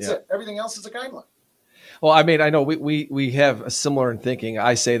 That's it. Everything else is a guideline. Well, I mean, I know we have a similar in thinking.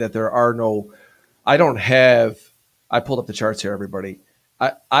 I say that I pulled up the charts here, everybody.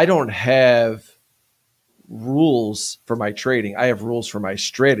 I don't have rules for my trading. I have rules for my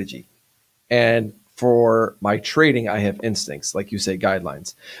strategy. And for my trading, I have instincts, like you say,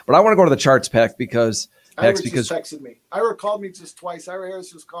 guidelines. But I want to go to the charts, PAX, because Ira just texted me. Ira called me just twice. Ira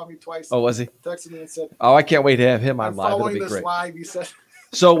Harris just called me twice. Oh, was he? Texted me and said, "Oh, I can't wait to have him on I'm live. following It'll be this great." live, he said.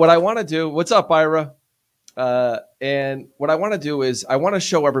 So what I want to do, what's up, Ira? And what I want to do is I want to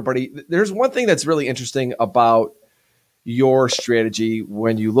show everybody. There's one thing that's really interesting about your strategy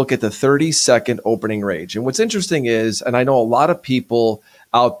when you look at the 30-second opening range. And what's interesting is, and I know a lot of people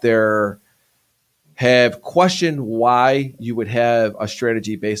out there have questioned why you would have a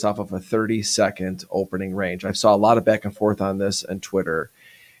strategy based off of a 30-second opening range. I saw a lot of back and forth on this on Twitter,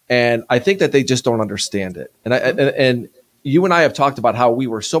 and I think that they just don't understand it. And you and I have talked about how we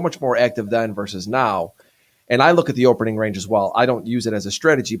were so much more active then versus now. And I look at the opening range as well. I don't use it as a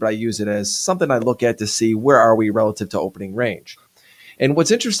strategy, but I use it as something I look at to see where are we relative to opening range. And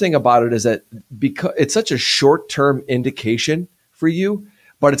what's interesting about it is that because it's such a short-term indication for you,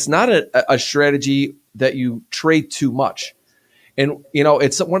 but it's not a strategy that you trade too much. And, you know,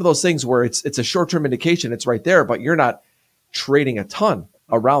 it's one of those things where it's a short-term indication. It's right there, but you're not trading a ton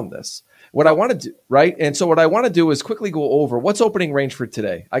around this. What I want to do, right? And so what I want to do is quickly go over what's opening range for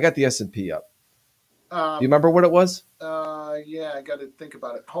today. I got the S&P up. Do you remember what it was? Yeah, I got to think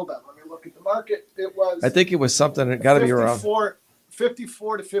about it. Hold on. Let me look at the market. It was. I think it was something. It got to be around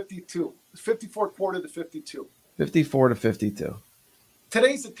 54 to 52. 54 quarter to 52. 54 to 52.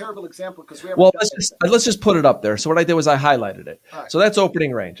 Today's a terrible example because we haven't. Well, let's just put it up there. So what I did was I highlighted it. Right. So that's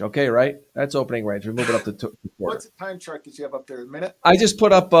opening range. Okay, right? That's opening range. We move it up to quarter. What's the time chart that you have up there? A minute? I just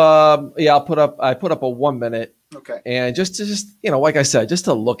put up. I put up a 1 minute. Okay. And just you know, like I said, just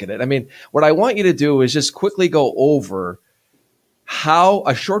to look at it. I mean, what I want you to do is just quickly go over how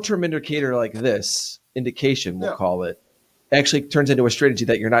a short-term indicator like this indication, we'll call it, actually turns into a strategy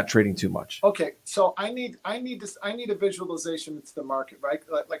that you're not trading too much. Okay, so I need a visualization into the market, right?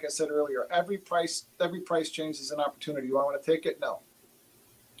 Like I said earlier, every price change is an opportunity. Do I want to take it? No.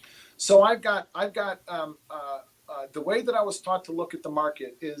 So I've got the way that I was taught to look at the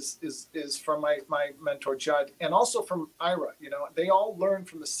market is from my mentor Judd and also from Ira. You know, they all learned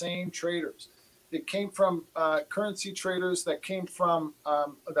from the same traders. It came from currency traders, that came from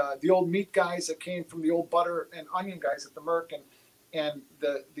the old meat guys, that came from the old butter and onion guys at the Merc and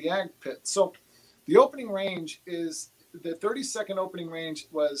the ag pit. So the opening range is the 30-second opening range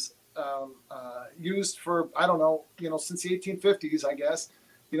was used for, I don't know, you know, since the 1850s, I guess,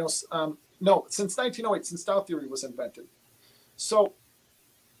 you know, no, since 1908, since Dow theory was invented. So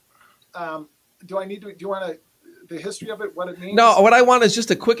do you want to, the history of it, what it means? No, what I want is just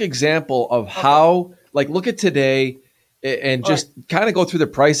a quick example of how, like, look at today and just kind of go through the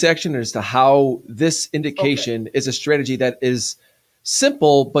price action as to how this indication is a strategy that is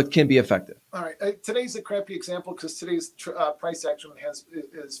simple but can be effective. All right. Today's a crappy example because today's price action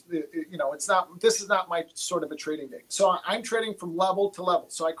is you know, this is not my sort of a trading day. So I'm trading from level to level.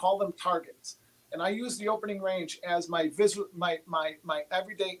 So I call them targets. And I use the opening range as my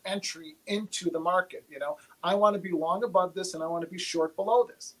everyday entry into the market. You know, I want to be long above this and I want to be short below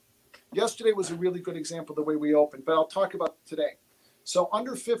this. Yesterday was a really good example of the way we opened, but I'll talk about today. So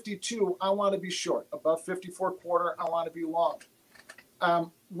under 52, I want to be short. Above 54 quarter, I want to be long.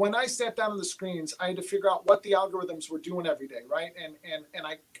 When I sat down on the screens, I had to figure out what the algorithms were doing every day, right? And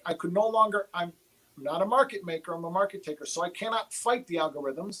I could no longer, I'm not a market maker. I'm a market taker. So I cannot fight the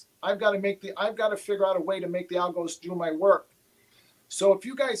algorithms. I've got to figure out a way to make the algos do my work. So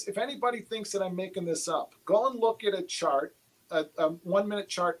if anybody thinks that I'm making this up, go and look at a chart, a 1 minute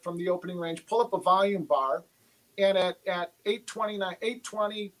chart from the opening range, pull up a volume bar, and at 829,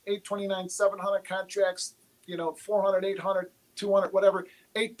 820, 829, 700 contracts, 400, 800, 200, whatever,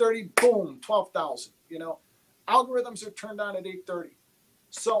 830, boom, 12,000, algorithms are turned on at 830.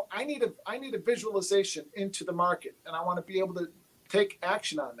 So I need a visualization into the market, and I want to be able to take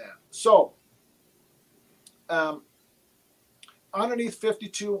action on that. So underneath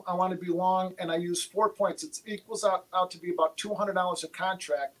 52, I want to be long, and I use 4 points. It equals out to be about $200 a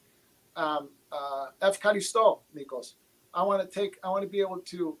contract. Evkaristo, Nikos. I want to be able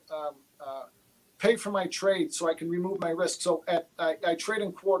to pay for my trade so I can remove my risk. So I trade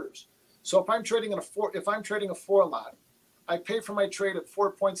in quarters. So if I'm trading a 4 lot, I pay for my trade at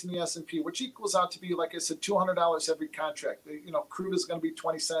 4 points in the S&P, which equals out to be, like I said, $200 every contract. Crude is going to be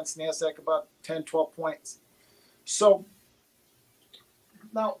 20 cents, Nasdaq about 10, 12 points. So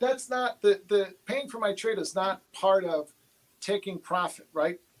now that's not the paying for my trade is not part of taking profit,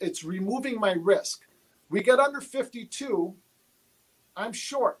 right? It's removing my risk. We get under 52, I'm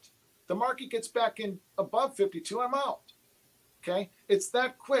short. The market gets back in above 52, I'm out. Okay, it's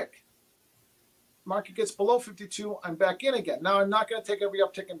that quick. Market gets below 52, I'm back in again. Now I'm not going to take every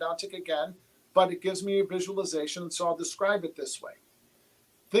uptick and downtick again, but it gives me a visualization, so I'll describe it this way.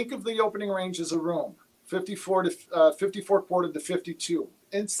 Think of the opening range as a room, 54 quarter to 52.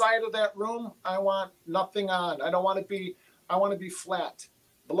 Inside of that room, I want nothing on. I want to be flat.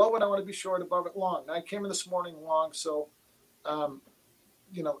 Below it, I want to be short. Above it, long. I came in this morning long, so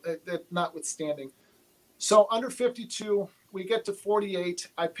notwithstanding. So under 52, we get to 48.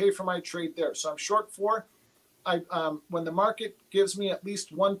 I pay for my trade there. So I'm short 4. When the market gives me at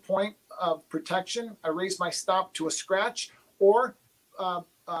least 1 point of protection, I raise my stop to a scratch or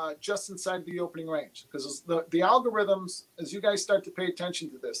just inside the opening range. Because the algorithms, as you guys start to pay attention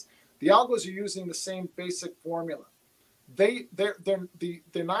to this, the algos are using the same basic formula. The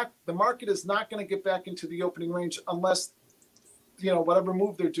market is not going to get back into the opening range unless whatever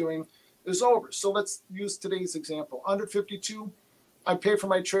move they're doing is over. So let's use today's example. Under 52, I pay for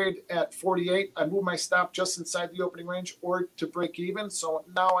my trade at 48. I move my stop just inside the opening range or to break even. So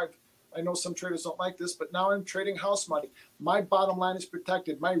now I know some traders don't like this, but now I'm trading house money. My bottom line is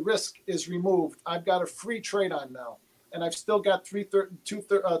protected. My risk is removed. I've got a free trade on now, and I've still got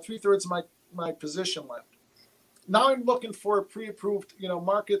three-thirds of my position left. Now I'm looking for pre-approved,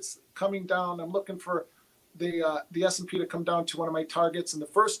 markets coming down. I'm looking for the S&P to come down to one of my targets. And the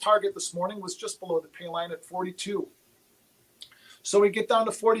first target this morning was just below the pay line at 42. So we get down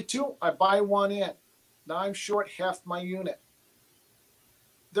to 42. I buy one in. Now I'm short half my unit.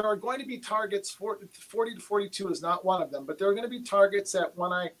 There are going to be targets, 40 to 42 is not one of them, but there are going to be targets that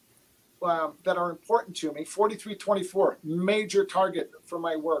that are important to me. 43.24, major target for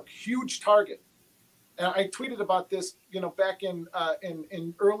my work, huge target. And I tweeted about this, back in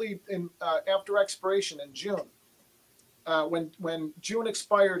after expiration in June, when June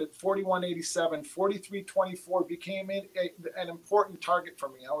expired at 41.87, 43.24 became an important target for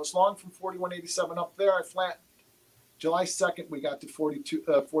me. I was long from 41.87 up there. I flattened. July 2nd, we got to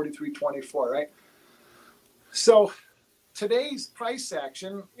 43.24, right? So today's price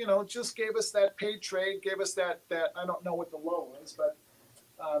action, just gave us that paid trade, gave us that I don't know what the low is, but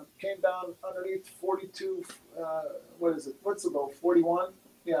came down underneath 42. What is it? What's the low? 41?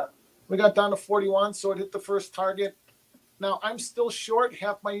 Yeah. We got down to 41, so it hit the first target. Now, I'm still short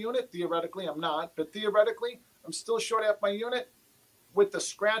half my unit. Theoretically, I'm not. But theoretically, I'm still short half my unit with the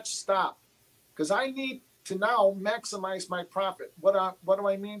scratch stop. Because I need to now maximize my profit. What do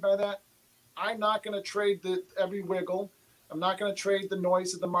I mean by that? I'm not going to trade every wiggle. I'm not going to trade the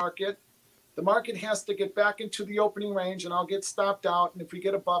noise of the market. The market has to get back into the opening range, and I'll get stopped out. And if we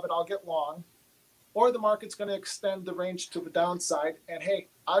get above it, I'll get long. Or the market's going to extend the range to the downside. And, hey,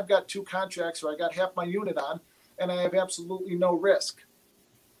 I've got 2 contracts, or I got half my unit on, and I have absolutely no risk.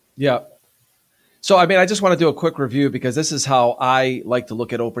 Yeah. So, I just want to do a quick review because this is how I like to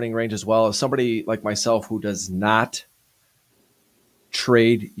look at opening range as well. As somebody like myself who does not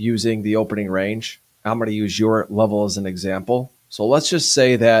trade using the opening range, I'm going to use your level as an example. So let's just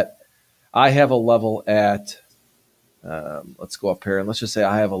say that I have a level at, let's go up here, and let's just say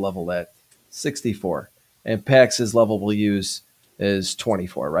I have a level at 64, and PAX's level we'll use is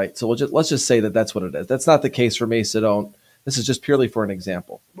 24, right? So let's just say that that's what it is. That's not the case for me, so don't. This is just purely for an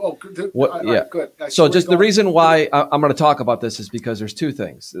example. Well, yeah. Good. So just the reason why I'm going to talk about this is because there's 2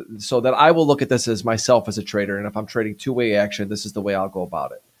 things. So that I will look at this as myself as a trader, and if I'm trading 2-way action, this is the way I'll go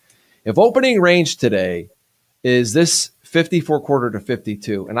about it. If opening range today is this 54 quarter to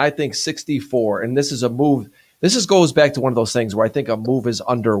 52, and I think 64, and this is a move. This goes back to one of those things where I think a move is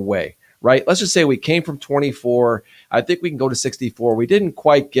underway, right? Let's just say we came from 24. I think we can go to 64. We didn't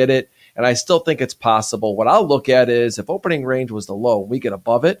quite get it, and I still think it's possible. What I'll look at is if opening range was the low, we get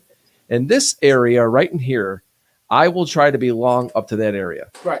above it. In this area right in here, I will try to be long up to that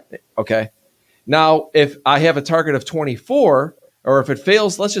area. Right. Okay. Now, if I have a target of 24, or if it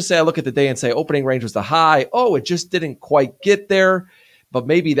fails, let's just say I look at the day and say opening range was the high. Oh, it just didn't quite get there. But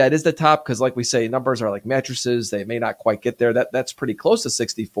maybe that is the top because, like we say, numbers are like mattresses. They may not quite get there. That's pretty close to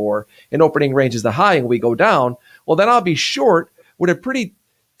 64. And opening range is the high and we go down. Well, then I'll be short with a pretty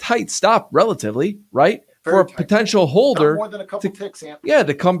tight stop relatively, right? Very for a tight. potential holder. Not more than a couple ticks, Anthony. Yeah,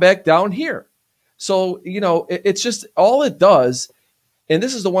 to come back down here. So, it's just all it does. And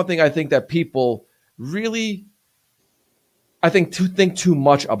this is the one thing I think that people really, think too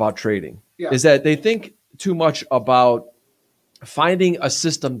much about trading is that they think too much about finding a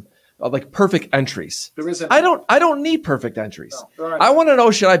system of like perfect entries. There isn't. I don't need perfect entries. No, I want to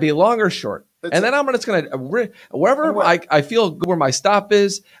know, should I be long or short? And then I'm just going to, wherever I feel good where my stop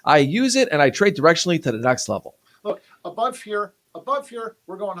is, I use it and I trade directionally to the next level. Look, above here,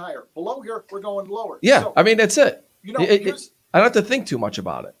 we're going higher. Below here, we're going lower. Yeah, So, I mean, that's it. Here's, I don't have to think too much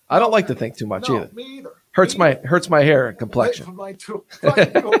about it. I don't like to think too much either. Me either. Hurts my hair and complexion. Mine too.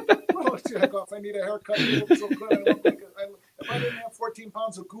 If I need a haircut, it looks so good. If I didn't have 14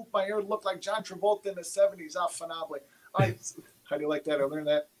 pounds of goop, my hair would look like John Travolta in the 70s. Phenomenally. How do you like that? I learned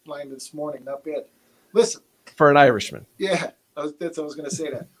that line this morning. Not bad. Listen. For an Irishman. Yeah, I was going to say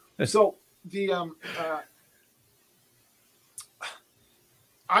that. So the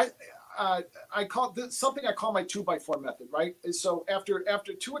I call this something I call my 2x4 method, right? So after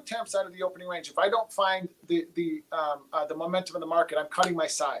 2 attempts out of the opening range, if I don't find the momentum in the market, I'm cutting my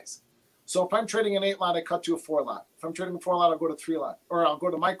size. So if I'm trading an 8 lot, I cut to a 4 lot. If I'm trading a 4 lot, I'll go to 3 lot, or I'll go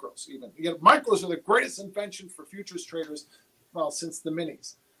to micros even. Micros are the greatest invention for futures traders, well, since the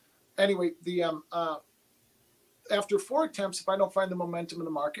minis. Anyway, after 4 attempts, if I don't find the momentum in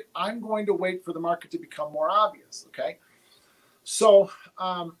the market, I'm going to wait for the market to become more obvious. Okay, so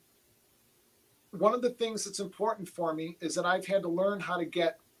one of the things that's important for me is that I've had to learn how to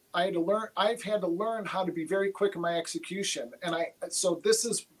be very quick in my execution. And so this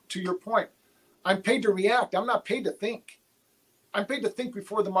is to your point. I'm paid to react. I'm not paid to think. I'm paid to think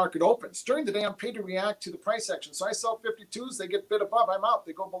before the market opens. During the day, I'm paid to react to the price action. So I sell 52s, they get bid above, I'm out.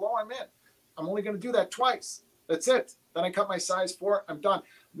 They go below, I'm in. I'm only going to do that twice. That's it. Then I cut my size 4, I'm done.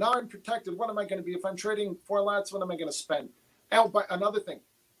 Now I'm protected. What am I going to be? If I'm trading 4 lots, what am I going to spend? And another thing,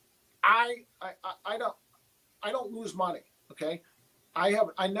 I don't lose money. Okay. I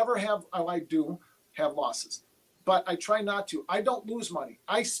do have losses, but I try not to. I don't lose money.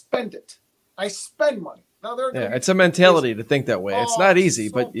 I spend it. I spend money. Now it's a mentality to think that way. It's not easy,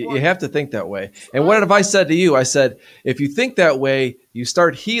 but you have to think that way. And what have I said to you? I said, if you think that way, you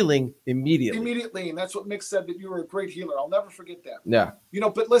start healing immediately. Immediately. And that's what Mick said, that you were a great healer. I'll never forget that. Yeah.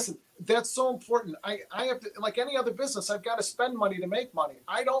 But listen, that's so important. I have to, like any other business, I've got to spend money to make money.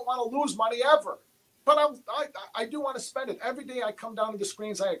 I don't want to lose money ever. But I do want to spend it. Every day I come down to the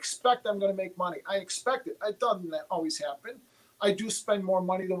screens, I expect I'm going to make money. I expect it. It doesn't always happen. I do spend more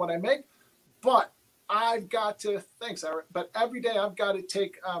money than what I make. But I've got to, thanks, Aaron. But every day I've got to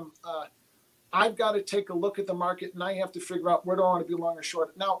take a look at the market, and I have to figure out where do I want to be long or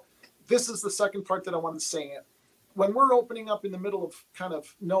short. Now, this is the second part that I wanted to say. When we're opening up in the middle of kind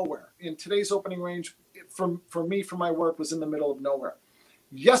of nowhere, in today's opening range, for me, for my work, was in the middle of nowhere.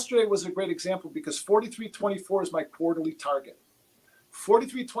 Yesterday was a great example because 43.24 is my quarterly target.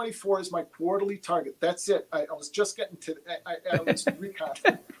 43.24 is my quarterly target. That's it. I was just getting to I was recon.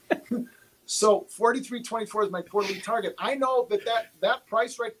 So 43.24 is my quarterly target. I know that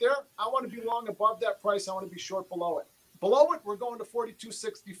price right there, I want to be long above that price. I want to be short below it. Below it, we're going to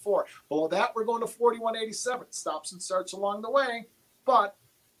 42.64. Below that, we're going to 41.87. Stops and starts along the way, but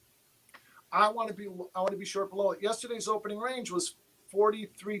I want to be short below it. Yesterday's opening range was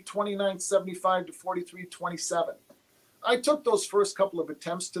 43.29.75 to 43.27. I took those first couple of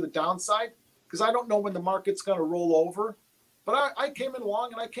attempts to the downside because I don't know when the market's going to roll over. But I came in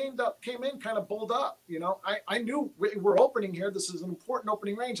long and I came in kind of bulled up. I knew we're opening here. This is an important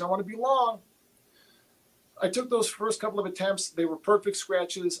opening range. I want to be long. I took those first couple of attempts. They were perfect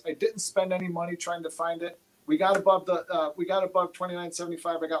scratches. I didn't spend any money trying to find it. We got above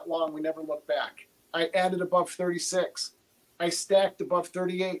 29.75. I got long. We never looked back. I added above 36. I stacked above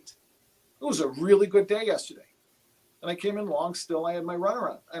 38. It was a really good day yesterday. And I came in long still. I had my runner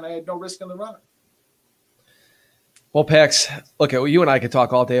on, and I had no risk on the runner. Well, Pax, look, you and I could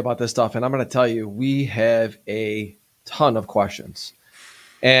talk all day about this stuff, and I'm going to tell you, we have a ton of questions.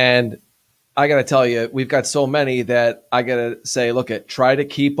 And I got to tell you, we've got so many that I got to say, look, try to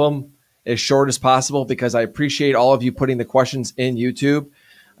keep them as short as possible, because I appreciate all of you putting the questions in YouTube.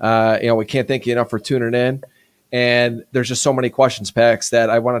 We can't thank you enough for tuning in. And there's just so many questions, Pax, that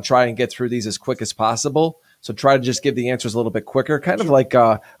I want to try and get through these as quick as possible. So try to just give the answers a little bit quicker, kind of like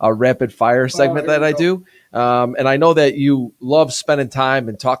a rapid fire segment that I do. And I know that you love spending time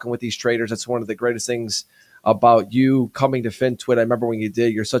and talking with these traders. That's one of the greatest things about you coming to FinTwit. I remember when you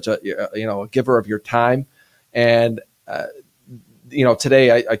did. You're such a giver of your time. And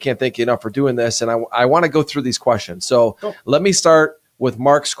today I can't thank you enough for doing this. And I want to go through these questions. So let me start with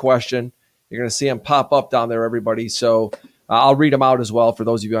Mark's question. You're going to see them pop up down there, everybody. So I'll read them out as well for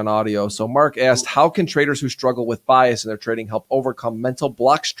those of you on audio. So Mark asked, how can traders who struggle with bias in their trading help overcome mental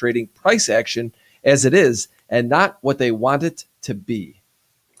blocks trading price action as it is and not what they want it to be?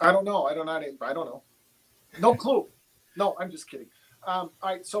 I don't know. I don't know. No clue. No, I'm just kidding. All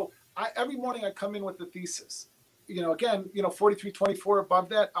right. So every morning I come in with the thesis. Again, 43.24 above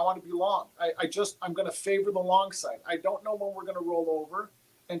that, I want to be long. I'm going to favor the long side. I don't know when we're going to roll over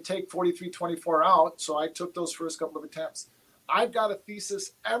and take 43.24 out. So I took those first couple of attempts. I've got a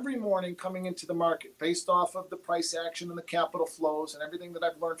thesis every morning coming into the market based off of the price action and the capital flows and everything that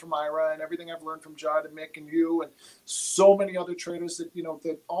I've learned from Ira and everything I've learned from Judd and Mick and you and so many other traders that,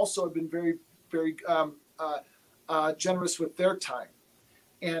 that also have been very, very generous with their time.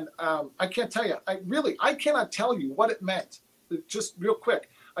 And I can't tell you, I cannot tell you what it meant. Just real quick.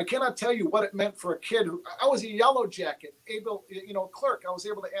 I cannot tell you what it meant for a kid who, I was a yellow jacket, clerk. I was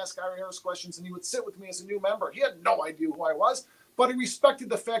able to ask Ira Harris questions and he would sit with me as a new member. He had no idea who I was, but he respected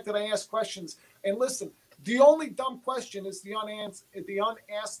the fact that I asked questions. And listen, the only dumb question is the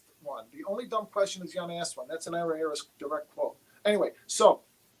unasked one. The only dumb question is the unasked one. That's an Ira Harris direct quote. Anyway, so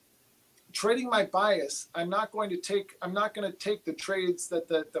trading my bias, I'm not going to take the trades that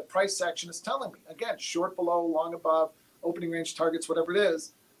the price action is telling me. Again, short below, long above, opening range targets, whatever it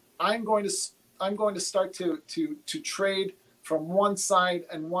is. I'm going to start to trade from one side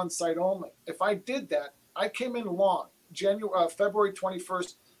and one side only. If I did that, I came in long February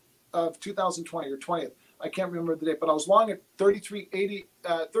 21st of 2020 or 20th. I can't remember the date, but I was long at 33.80,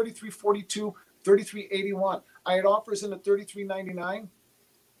 33.42, 33.81. I had offers in at 33.99.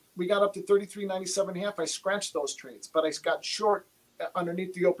 We got up to 33.97.5. I scratched those trades, but I got short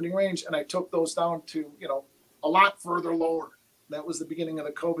underneath the opening range, and I took those down to a lot further lower. That was the beginning of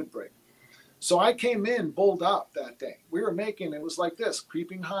the COVID break. So I came in bulled up that day. We were making, it was like this,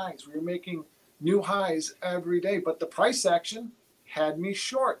 creeping highs. We were making new highs every day, but the price action had me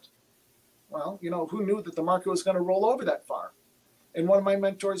short. Well, who knew that the market was going to roll over that far? And one of my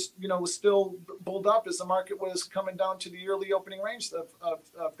mentors, was still bulled up as the market was coming down to the early opening range of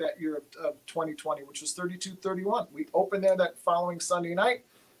that year of 2020, which was 32.31. We opened there that following Sunday night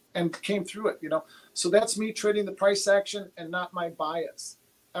and came through it, So that's me trading the price action and not my bias.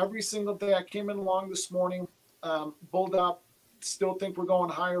 Every single day I came in long this morning, bulled up, still think we're going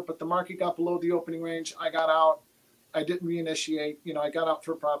higher, but the market got below the opening range. I got out. I didn't reinitiate. I got out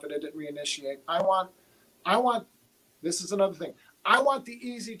for profit. I didn't reinitiate. I want, this is another thing. I want the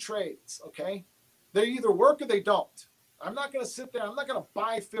easy trades, okay? They either work or they don't. I'm not going to sit there. I'm not going to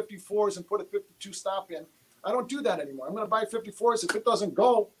buy 54s and put a 52 stop in. I don't do that anymore. I'm going to buy 54s. If it doesn't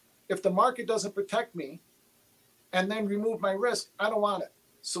go, if the market doesn't protect me and then remove my risk, I don't want it.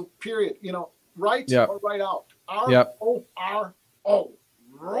 So period, right or right out. R-O-R-O,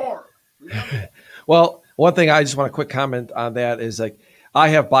 roar. Well, one thing I just want a quick comment on that is I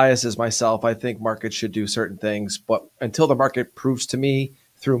have biases myself. I think markets should do certain things, but until the market proves to me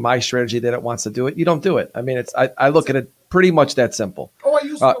through my strategy that it wants to do it, you don't do it. I mean, I look at it pretty much that simple. Oh, I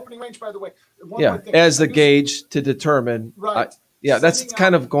use the opening range, by the way. As the gauge to determine. Right. That's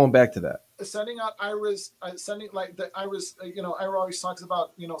kind of going back to that. Sending out Ira's, Ira always talks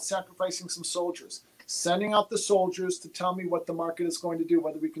about, sacrificing some soldiers. Sending out the soldiers to tell me what the market is going to do,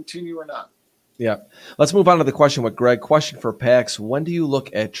 whether we continue or not. Yeah. Let's move on to the question with Greg. Question for PAX. When do you look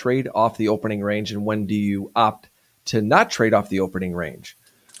at trade off the opening range and when do you opt to not trade off the opening range?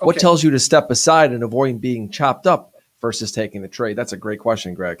 Okay. What tells you to step aside and avoid being chopped up versus taking the trade? That's a great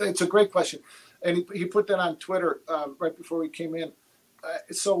question, Greg. It's a great question. And he put that on Twitter right before we came in.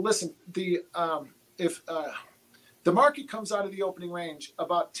 So listen, if the market comes out of the opening range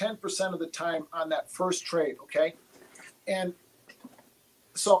about 10% of the time on that first trade, okay? And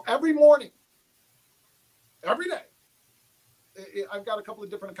so every morning, every day, I've got a couple of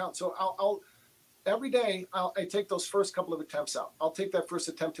different accounts. So every day I take those first couple of attempts out. I'll take that first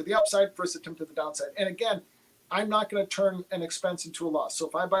attempt to the upside, first attempt to the downside. And again, I'm not going to turn an expense into a loss. So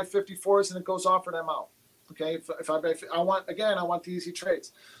if I buy 54s and it goes off, and I'm out. Okay. If I buy, I want the easy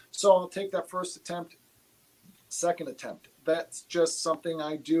trades. So I'll take that first attempt, second attempt. That's just something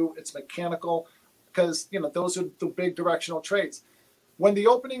I do. It's mechanical because, those are the big directional trades. When the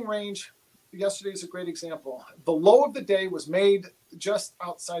opening range, yesterday is a great example. The low of the day was made just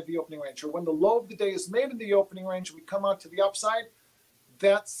outside the opening range, or when the low of the day is made in the opening range, we come out to the upside.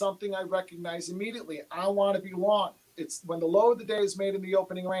 That's something I recognize immediately. I want to be long. It's when the low of the day is made in the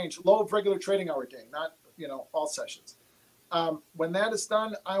opening range, low of regular trading hour day, not, all sessions. When that is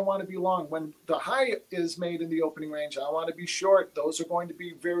done, I want to be long. When the high is made in the opening range, I want to be short. Those are going to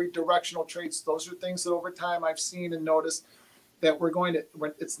be very directional trades. Those are things that over time I've seen and noticed that when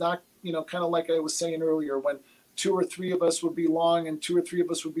it's not, kind of like I was saying earlier, when 2 or 3 of us would be long and 2 or 3 of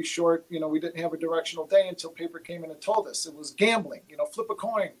us would be short. We didn't have a directional day until paper came in and told us. It was gambling, flip a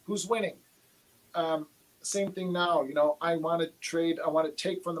coin, who's winning. Same thing now, I want to trade, I want to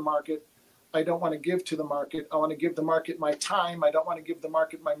take from the market. I don't want to give to the market. I want to give the market my time. I don't want to give the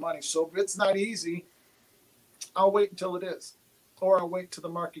market my money. So if it's not easy, I'll wait until it is. Or I'll wait till the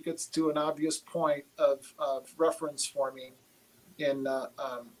market gets to an obvious point of reference for me in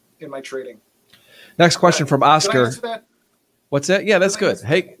my trading. Next question from Oscar. Did I answer that? What's that? Yeah, that's good.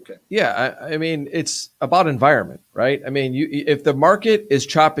 Hey, okay. Yeah, I mean, it's about environment, right? I mean, if the market is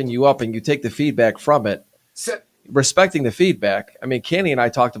chopping you up and you take the feedback from it, respecting the feedback. I mean, Kenny and I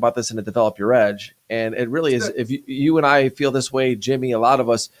talked about this in the Develop Your Edge, and it really is. If you and I feel this way, Jimmy, a lot of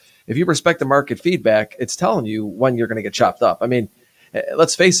us, if you respect the market feedback, it's telling you when you're going to get chopped up. I mean,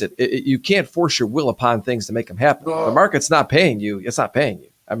 let's face it, you can't force your will upon things to make them happen. If the market's not paying you, it's not paying you.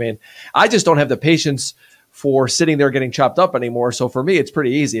 I mean, I just don't have the patience for sitting there getting chopped up anymore. So for me, it's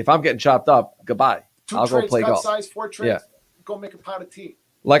pretty easy. If I'm getting chopped up, goodbye. 2 I'll trades, go play golf. Size, 4 trades, go make a pot of tea.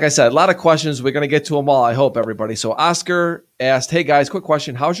 Like I said, a lot of questions. We're going to get to them all, I hope, everybody. So Oscar asked, hey, guys, quick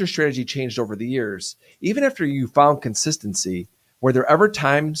question. How's your strategy changed over the years? Even after you found consistency, were there ever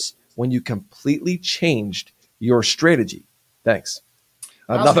times when you completely changed your strategy? Thanks.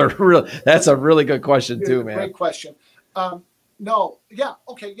 That's a really good question too, man. Great question. No. Yeah.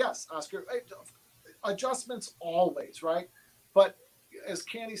 Okay. Yes, Oscar. Adjustments always, right? But as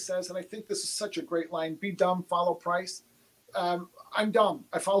Kenny says, and I think this is such a great line, be dumb, follow price. I'm dumb.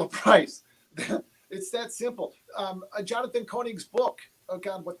 I follow price. It's that simple. Jonathan Koenig's book. Oh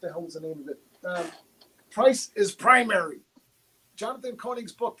God, what the hell was the name of it? Price is primary. Jonathan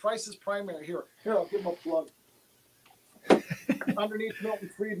Koenig's book, Price is Primary. Here, I'll give him a plug. Underneath Milton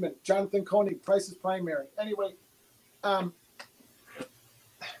Friedman, Jonathan Koenig, Price is Primary. Anyway, I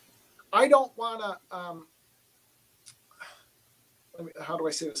don't want to, how do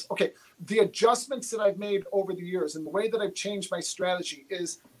I say this? Okay, the adjustments that I've made over the years and the way that I've changed my strategy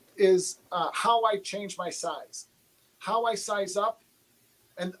is how I change my size, how I size up.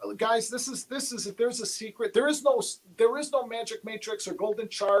 And guys, this is if there's a secret, there is no magic matrix or golden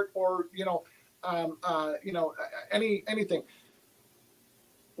chart or anything.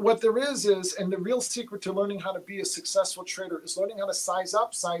 What there is, and the real secret to learning how to be a successful trader is learning how to size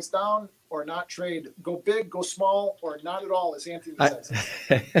up, size down, or not trade. Go big, go small, or not at all, as Anthony says.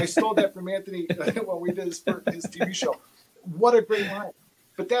 I stole that from Anthony when we did his TV show. What a great line.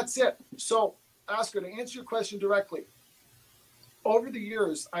 But that's it. So, Oscar, to answer your question directly, over the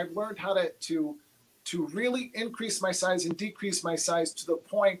years, I've learned how to really increase my size and decrease my size to the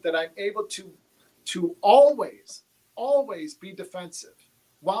point that I'm able to always be defensive,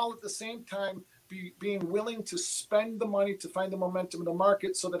 while at the same time being willing to spend the money to find the momentum in the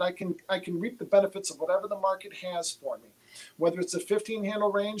market so that I can reap the benefits of whatever the market has for me, whether it's a 15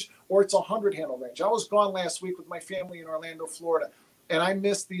 handle range or it's a 100 handle range. I was gone last week with my family in Orlando, Florida, and I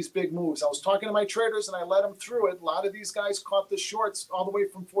missed these big moves. I was talking to my traders and I led them through it. A lot of these guys caught the shorts all the way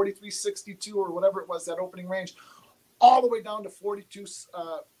from 43.62 or whatever it was, that opening range, all the way down to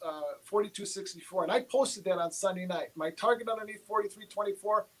 42.64. And I posted that on Sunday night. My target underneath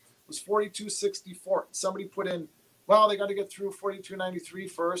 43.24 was 42.64. Somebody put in, well, they got to get through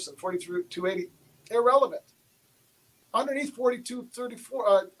 42.93 first and 42.80. Irrelevant. Underneath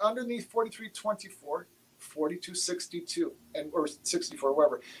 42.34, underneath 43.24, 42.62 or 64,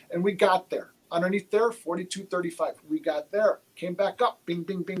 wherever. And we got there. Underneath there, 42.35. We got there. Came back up. Bing,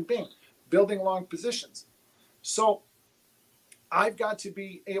 bing, bing, bing. Building long positions. So I've got to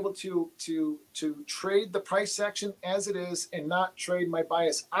be able to trade the price action as it is and not trade my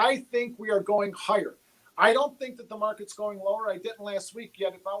bias. I think we are going higher. I don't think that the market's going lower. I didn't last week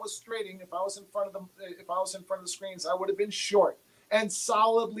yet. If I was trading, if I was in front of the screens, I would have been short, and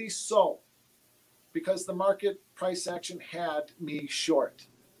solidly so, because the market price action had me short.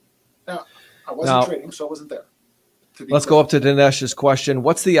 Now, I wasn't trading, so I wasn't there. Let's go up to Dinesh's question.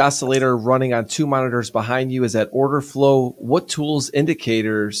 What's the oscillator running on 2 monitors behind you? Is that order flow? What tools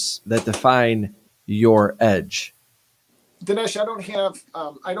indicators that define your edge? Dinesh,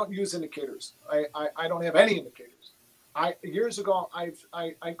 I don't use indicators. I don't have any indicators. Years ago,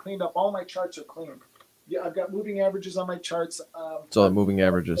 I cleaned up, all my charts are clean. Yeah, I've got moving averages on my charts. So moving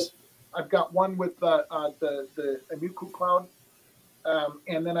averages. I've got one with the Amiku cloud.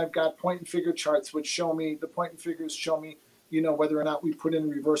 And then I've got point and figure charts, which show me, the point and figures show me, whether or not we put in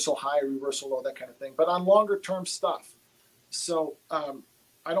reversal high, reversal low, that kind of thing. But on longer term stuff. So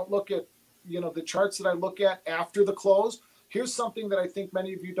I don't look at, the charts that I look at after the close. Here's something that I think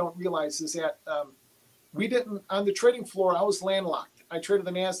many of you don't realize is that we didn't, on the trading floor, I was landlocked. I traded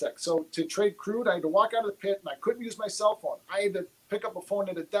the Nasdaq. So to trade crude, I had to walk out of the pit and I couldn't use my cell phone. I had to pick up a phone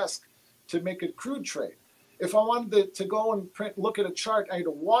at a desk to make a crude trade. If I wanted to go and look at a chart, I had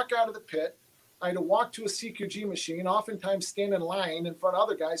to walk out of the pit. I had to walk to a CQG machine, oftentimes stand in line in front of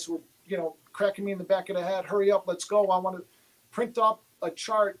other guys who were, cracking me in the back of the head. Hurry up, let's go. I want to print up a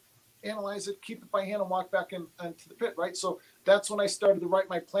chart, analyze it, keep it by hand, and walk back into the pit, right? So that's when I started to write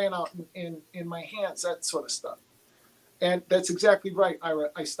my plan out in my hands, that sort of stuff. And that's exactly right, Ira.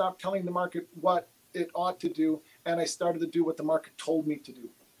 I stopped telling the market what it ought to do, and I started to do what the market told me to do.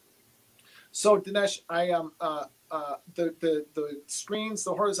 So Dinesh, I am the screens,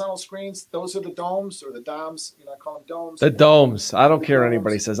 the horizontal screens. Those are the domes or the DOMs. I call them domes. The domes. I don't care what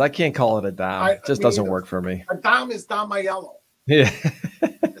anybody says. I can't call it a dom. It just doesn't work for me. A dom is Dom Aiello. Yeah.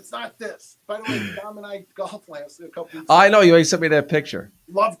 It's not this. By the way, Dom and I golfed last a couple weeks. I know you sent me that picture.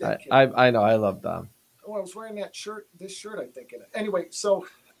 Loved that. I know. I love Dom. Oh, I was wearing that shirt. This shirt, I think. Anyway, so.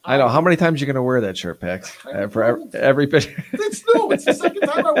 I know. How many times are you going to wear that shirt, PAX? For every picture? It's new. It's the second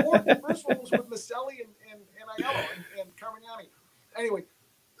time I wore it. The first one was with Maselli and Aiello and Carmignani. Anyway,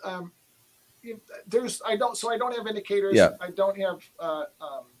 I don't have indicators. Yeah. I don't have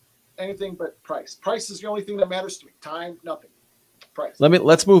anything but price. Price is the only thing that matters to me. Time, nothing. Price.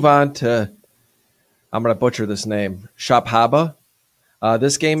 Let's move on to, I'm going to butcher this name, Shaphaba.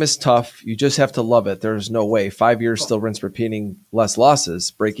 This game is tough. You just have to love it. There's no way. 5 years, still rinse repeating, less losses,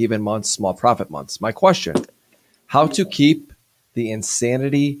 break-even months, small profit months. My question, how to keep the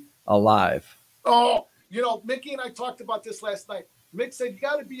insanity alive? Oh, Mickey and I talked about this last night. Mick said, you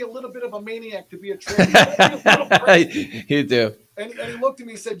got to be a little bit of a maniac to be a trader. You do. And he looked at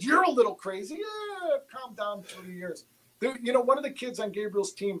me and said, you're a little crazy. Yeah, calm down 3 years. One of the kids on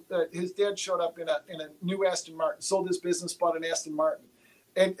Gabriel's team, his dad showed up in a new Aston Martin, sold his business, bought an Aston Martin.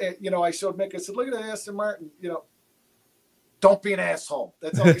 And I showed Mick, I said, look at that Aston Martin, don't be an asshole.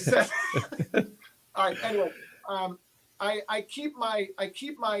 That's all he said. All right. Anyway, I keep my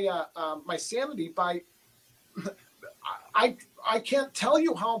my sanity by, I can't tell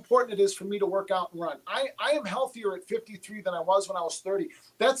you how important it is for me to work out and run. I am healthier at 53 than I was when I was 30.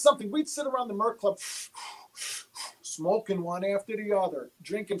 That's something. We'd sit around the Merc Club, smoking one after the other,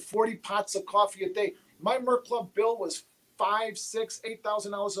 drinking 40 pots of coffee a day. My Merc Club bill was $5,000, $6,000,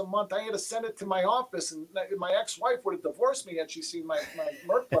 $8,000 a month. I had to send it to my office, and my ex-wife would have divorced me had she seen my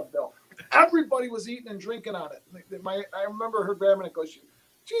Merc Club bill. Everybody was eating and drinking on it. I remember her grabbing it, goes,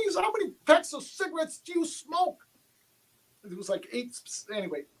 geez, how many packs of cigarettes do you smoke? It was like 8.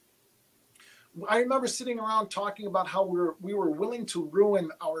 Anyway, I remember sitting around talking about how we were willing to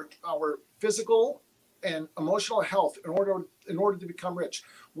ruin our physical and emotional health in order to become rich.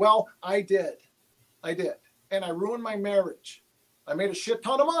 Well, I did. And I ruined my marriage. I made a shit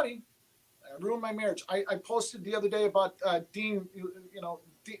ton of money. I ruined my marriage. I posted the other day about Dean,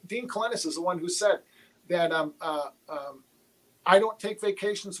 Dean Kalenis is the one who said that I don't take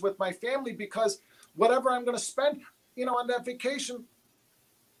vacations with my family because whatever I'm going to spend, on that vacation,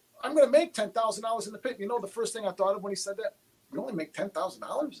 I'm going to make $10,000 in the pit. The first thing I thought of when he said that, you only make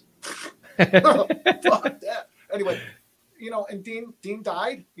 $10,000? Fuck that. Anyway, and Dean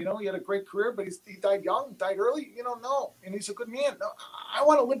died. He had a great career, but he died young, died early. No. And he's a good man. No, I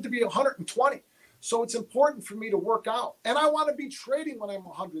want to live to be 120. So it's important for me to work out. And I want to be trading when I'm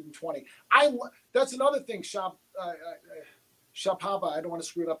 120. That's another thing, Shaphaba. I don't want to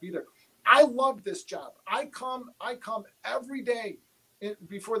screw it up either. I love this job. I come every day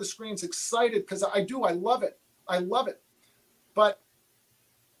before the screens excited because I love it. I love it. But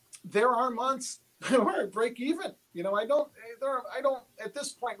there are months where I break even. I don't at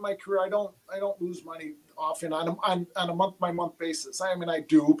this point in my career, I don't lose money often on a month by month basis. I mean, I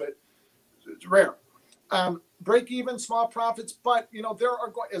do, but it's rare. Break even, small profits, but there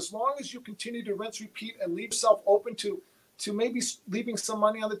are as long as you continue to rinse, repeat, and leave yourself open to maybe leaving some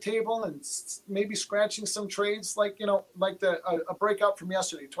money on the table and maybe scratching some trades like a breakout from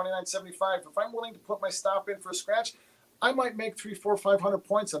yesterday, 29.75. If I'm willing to put my stop in for a scratch, I might make 300, 400, 500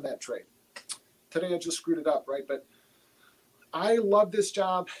 points on that trade. Today I just screwed it up, right? But I love this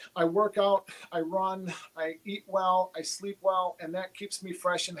job. I work out, I run, I eat well, I sleep well, and that keeps me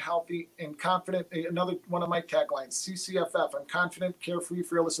fresh and healthy and confident. Another one of my taglines, CCFF, I'm confident, carefree,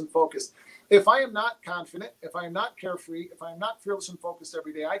 fearless, and focused. If I am not confident, if I am not carefree, if I am not fearless and focused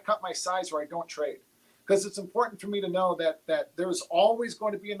every day, I cut my size or I don't trade. Because it's important for me to know that there's always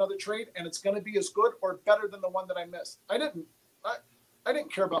going to be another trade, and it's going to be as good or better than the one that I missed. I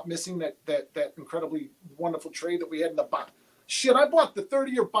didn't care about missing that incredibly wonderful trade that we had in the bond. Shit, I bought the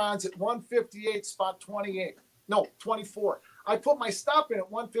 30-year bonds at 158 spot 28. No, 24. I put my stop in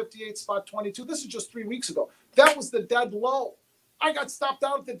at 158 spot 22. This is just 3 weeks ago. That was the dead low. I got stopped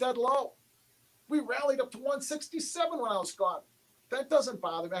out at the dead low. We rallied up to 167 when I was gone. That doesn't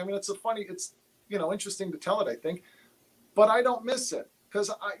bother me. I mean, it's interesting to tell it, I think. But I don't miss it because,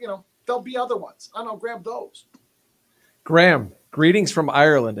 there'll be other ones. And I'll grab those. Graham, greetings from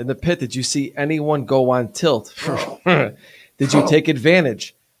Ireland. In the pit, did you see anyone go on tilt? Did you take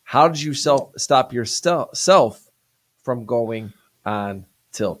advantage? How did you stop yourself from going on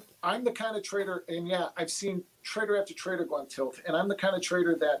tilt? I'm the kind of trader, and yeah, I've seen trader after trader go on tilt, and I'm the kind of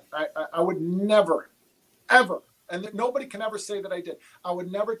trader that I would never, ever, and nobody can ever say that I did. I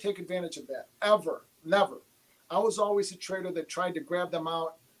would never take advantage of that, ever, never. I was always a trader that tried to grab them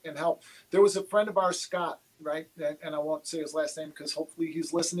out and help. There was a friend of ours, Scott, right, and I won't say his last name because hopefully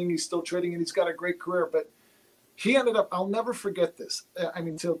he's listening. He's still trading, and he's got a great career, but he ended up, I'll never forget this. I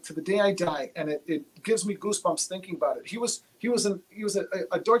mean, to the day I die, and it gives me goosebumps thinking about it. He was a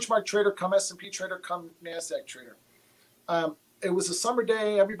Deutschmark trader, come S&P trader, come Nasdaq trader. It was a summer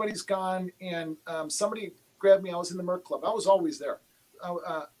day, everybody's gone, and somebody grabbed me. I was in the Merc Club. I was always there,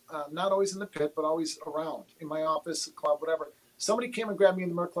 not always in the pit, but always around in my office, club, whatever. Somebody came and grabbed me in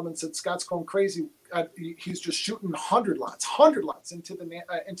the Merc Club and said, "Scott's going crazy. He's just shooting 100 lots into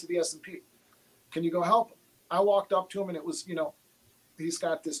the S&P. Can you go help him?" I walked up to him, and it was, he's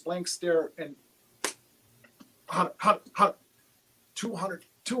got this blank stare, and 100, 200,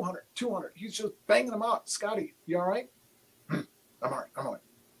 200, 200. He's just banging them out. "Scotty, you all right?" "I'm all right.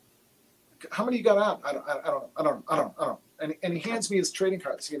 How many you got on?" I don't know. And he hands me his trading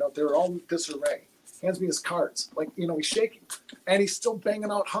cards. They're all disarray. Hands me his cards. Like, he's shaking. And he's still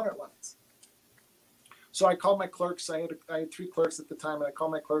banging out 100 lots. So I called my clerks. I had 3 clerks at the time, and I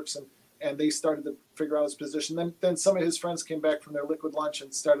called my clerks, and they started to figure out his position. Then some of his friends came back from their liquid lunch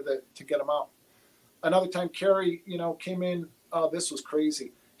and started to get him out. Another time, Kerry, came in. Oh, this was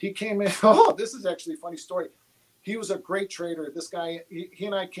crazy. He came in. Oh, this is actually a funny story. He was a great trader. This guy, he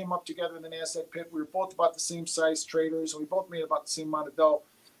and I came up together in the Nasdaq pit. We were both about the same size traders, and we both made about the same amount of dough.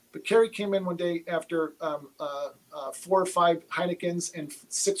 But Kerry came in one day after 4 or 5 Heinekens and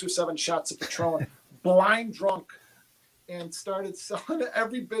 6 or 7 shots of Patron, blind drunk, and started selling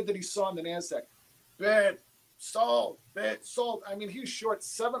every bid that he saw in the Nasdaq. Bid, sold. I mean, he was short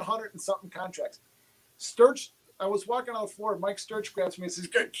 700 and something contracts. Sturch, I was walking on the floor. Mike Sturch grabs me and says,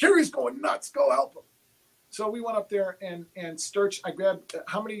 "Kerry's going nuts. Go help him." So we went up there, and Sturch, I grabbed,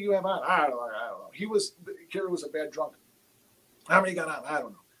 "How many do you have on?" I don't know. Kerry was a bad drunk. "How many got on?" I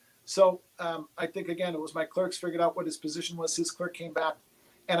don't know. So I think, again, it was my clerks figured out what his position was. His clerk came back,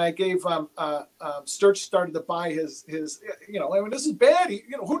 and I gave Sturch started to buy his I mean, this is bad. He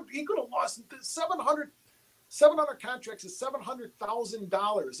could have lost 700 contracts is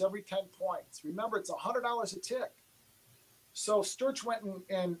 $700,000 every 10 points. Remember, it's $100 a tick. So Sturch went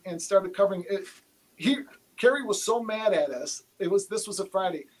and started covering it. Kerry was so mad at us. This was a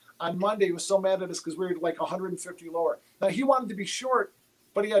Friday. On Monday, he was so mad at us because we were like 150 lower. Now, he wanted to be short,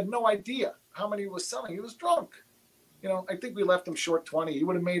 but he had no idea how many he was selling. He was drunk. I think we left him short 20. He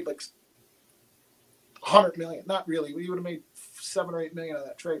would have made like 100 million. Not really. He would have made 7 or 8 million on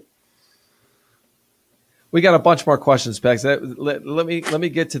that trade. We got a bunch more questions, PAX. Let me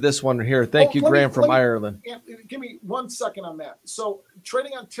get to this one here. Thank you, Graham from Ireland. Give me 1 second on that. So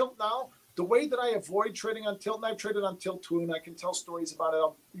trading on tilt now, the way that I avoid trading on tilt, and I've traded on tilt too, and I can tell stories about it,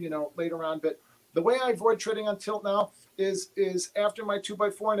 later on, but the way I avoid trading on tilt now is after my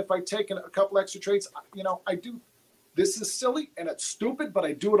 2x4, and if I take a couple extra trades, I do. This is silly and it's stupid, but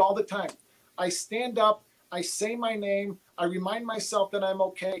I do it all the time. I stand up, I say my name, I remind myself that I'm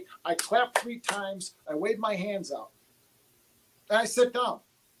okay, I clap 3 times, I wave my hands out, and I sit down,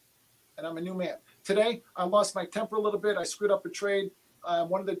 and I'm a new man. Today, I lost my temper a little bit. I screwed up a trade.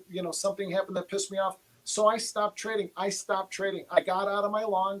 Something happened that pissed me off. So I stopped trading. I got out of my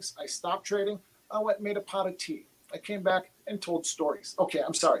longs. I stopped trading. I went and made a pot of tea. I came back and told stories. Okay,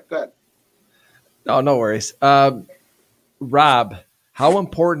 I'm sorry. Go ahead. No worries. Rob, how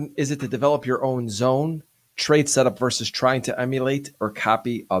important is it to develop your own zone, trade setup versus trying to emulate or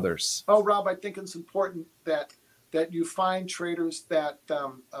copy others? Oh, Rob, I think it's important that you find traders that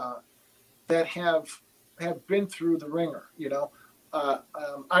that have been through the ringer. You know,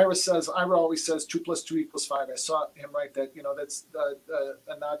 Ira always says 2 + 2 = 5. I saw him write that. You know, that's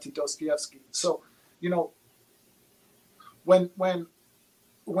a nod to Dostoevsky. So, you know, when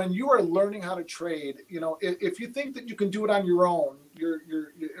you are learning how to trade, you know, if you think that you can do it on your own,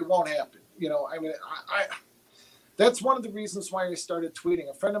 it won't happen. You know, I mean, that's one of the reasons why I started tweeting.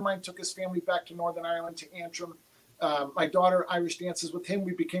 A friend of mine took his family back to Northern Ireland, to Antrim. My daughter Irish dances with him.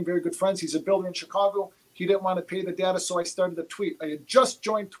 We became very good friends. He's a builder in Chicago. He didn't want to pay the data, so I started a tweet. I had just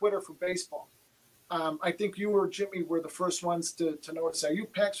joined Twitter for baseball. I think you or Jimmy were the first ones to notice. Are you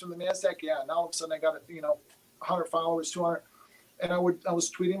PAX from the Nasdaq? Yeah. And all of a sudden I got 100 followers, 200, and I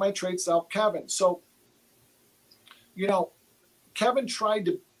was tweeting my trades out, Kevin. So, you know, Kevin tried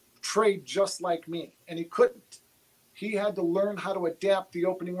to trade just like me, and he couldn't. He had to learn how to adapt the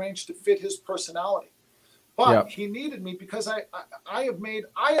opening range to fit his personality. But he needed me because I have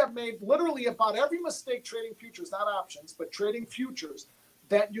made literally about every mistake trading futures, not options, but trading futures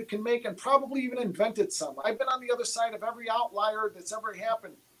that you can make, and probably even invented some. I've been on the other side of every outlier that's ever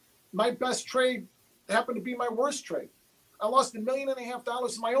happened. My best trade happened to be my worst trade. I lost $1.5 million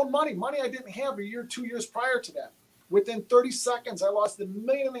of my own money I didn't have a year, 2 years prior to that. Within 30 seconds, I lost $1.5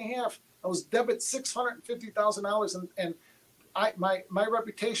 million. I was debit $650,000, and my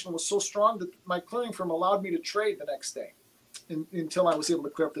reputation was so strong that my clearing firm allowed me to trade the next day until I was able to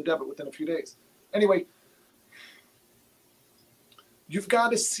clear up the debit within a few days. Anyway, you've got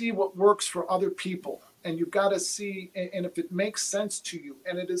to see what works for other people, and you've got to see, and if it makes sense to you,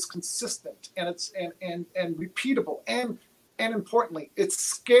 and it is consistent, and it's and repeatable, and importantly,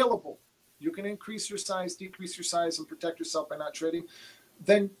 it's scalable. You can increase your size, decrease your size, and protect yourself by not trading.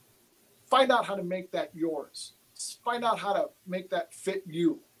 Then find out how to make that yours. Find out how to make that fit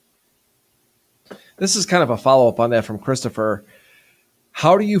you. This is kind of a follow-up on that from Christopher.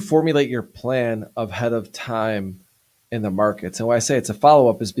 How do you formulate your plan ahead of time in the markets? And why I say it's a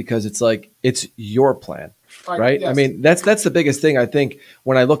follow-up is because it's like, it's your plan, right? Yes. I mean, that's the biggest thing. I think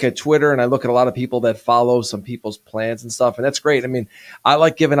when I look at Twitter and I look at a lot of people that follow some people's plans and stuff, and that's great. I mean, I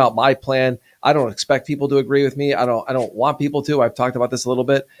like giving out my plan. I don't expect people to agree with me. I don't want people to. I've talked about this a little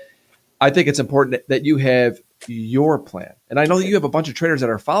bit. I think it's important that you have your plan. And I know that you have a bunch of traders that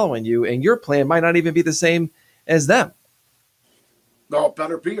are following you, and your plan might not even be the same as them. No,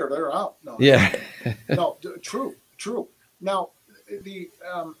 better be, or they're out. No, yeah. No, true. Now,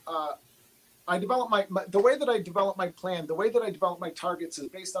 I develop the way that I develop my plan, the way that I develop my targets is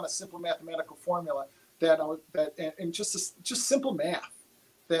based on a simple mathematical formula and just simple math.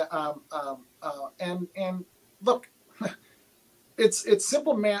 And look, it's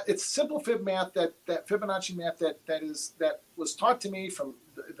simple math. It's simple Fib math, that Fibonacci math that was taught to me from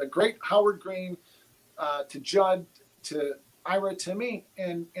the great Howard Green to Judd to Ira to me,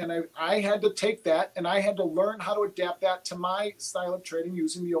 and I had to take that, and I had to learn how to adapt that to my style of trading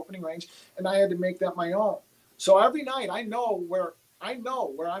using the opening range, and I had to make that my own. So every night I know where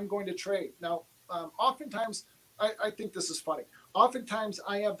I'm going to trade. Now, oftentimes I think this is funny. Oftentimes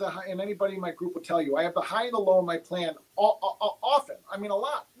I have the high, and anybody in my group will tell you, I have the high and the low in my plan often. I mean, a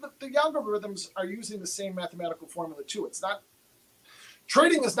lot. The algorithms are using the same mathematical formula too. It's not,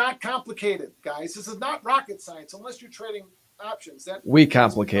 trading is not complicated, guys. This is not rocket science unless you're trading options. We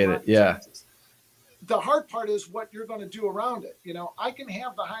complicate it, yeah. Sciences. The hard part is what you're going to do around it. You know, I can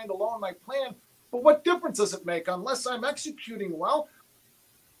have the high and the low in my plan, but what difference does it make unless I'm executing well?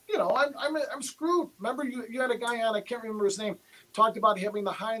 You know, I'm screwed. Remember, you had a guy on, I can't remember his name, talked about having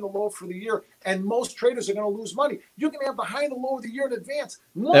the high and the low for the year, and most traders are going to lose money. You can have the high and the low of the year in advance.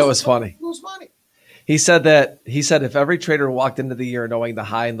 That was funny. Lose money. He said if every trader walked into the year knowing the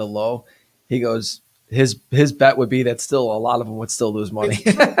high and the low, he goes, his bet would be that still a lot of them would still lose money.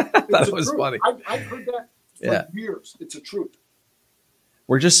 That was funny. I've heard that for years. It's a truth.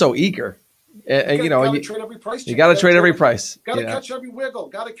 We're just so eager. And you know, trade every price. You got to trade every price. Got to catch every wiggle.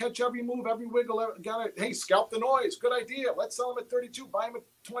 Got to catch every move, every wiggle. Hey, scalp the noise. Good idea. Let's sell them at 32. Buy them at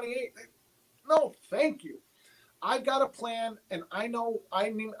 28. No, thank you. I got a plan, and I know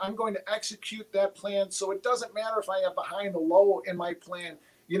I'm going to execute that plan. So it doesn't matter if I have the high and the low in my plan.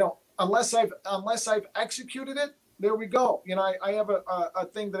 You know, unless I've executed it, there we go. You know, I have a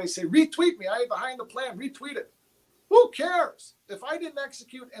thing that I say, retweet me. I have the high in the plan. Retweet it. Who cares? If I didn't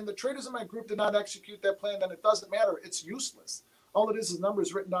execute and the traders in my group did not execute that plan, then it doesn't matter. It's useless. All it is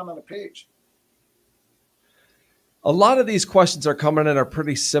numbers written down on a page. A lot of these questions are coming in are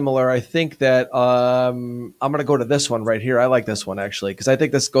pretty similar. I think that I'm going to go to this one right here. I like this one actually because I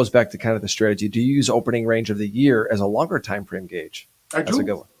think this goes back to kind of the strategy. Do you use opening range of the year as a longer time frame gauge? That's a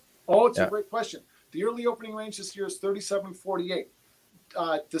good one. Oh, it's a great question. The yearly opening range this year is 37.48.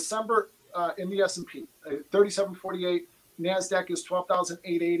 December in the S&P, 37.48. Nasdaq is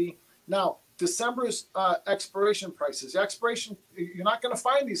 12,880. Now, December's expiration prices. The expiration, you're not going to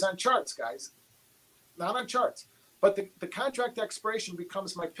find these on charts, guys. Not on charts. But the contract expiration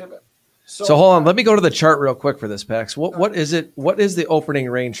becomes my pivot. So hold on. Let me go to the chart real quick for this, PAX. What is it? What is the opening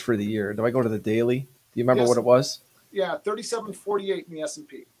range for the year? Do I go to the daily? Do you remember what it was? Yeah, 37.48 in the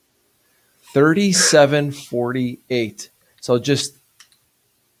S&P. 37.48. So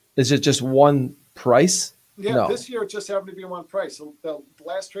is it just one price? Yeah, no. This year it just happened to be one price. The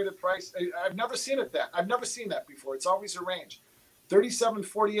last traded price, I've never seen it that. I've never seen that before. It's always a range.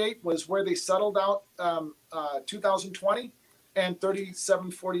 37.48 was where they settled out 2020, and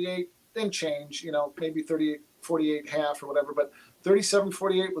 37.48 and change, maybe 38.48 half or whatever, but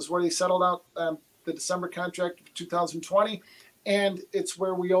 37.48 was where they settled out the December contract of 2020, and it's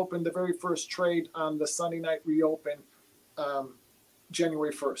where we opened the very first trade on the Sunday night reopen,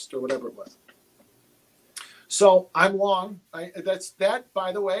 January 1st or whatever it was. So I'm long. That,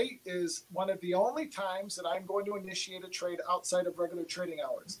 by the way, is one of the only times that I'm going to initiate a trade outside of regular trading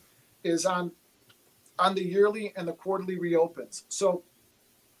hours, is on the yearly and the quarterly reopens. So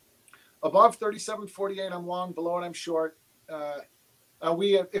above 37.48, I'm long. Below it, I'm short.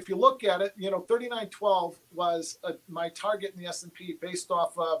 If you look at it, 39.12 was my target in the S&P based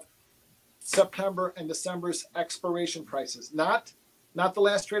off of September and December's expiration prices, not the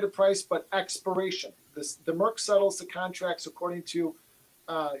last traded price, but expiration. The Merck settles the contracts according to,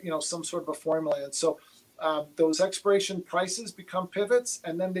 some sort of a formula. And so those expiration prices become pivots,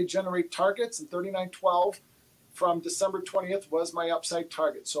 and then they generate targets. And 39.12 from December 20th was my upside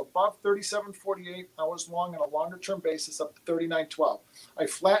target. So above 37.48, I was long on a longer term basis up to 39.12. I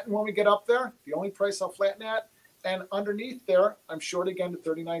flatten when we get up there, the only price I'll flatten at. And underneath there, I'm short again to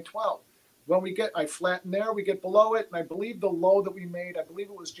 39.12. When I flatten there, we get below it, and I believe the low that we made, I believe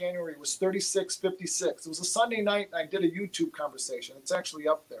it was January, was 36.56. It was a Sunday night, and I did a YouTube conversation. It's actually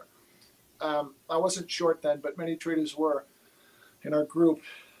up there. I wasn't short then, but many traders were in our group.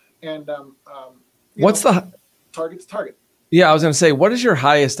 And what's the target's target? Yeah, I was going to say, what is your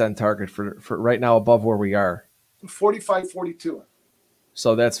highest on target for right now above where we are? 45.42.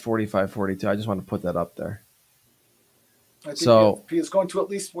 So that's 45.42. I just want to put that up there. I think he is going to at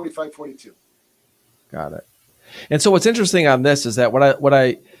least 45.42. Got it. And so what's interesting on this is that what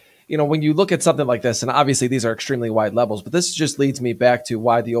I when you look at something like this, and obviously these are extremely wide levels, but this just leads me back to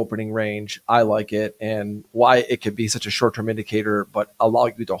why the opening range, I like it, and why it could be such a short-term indicator, but allow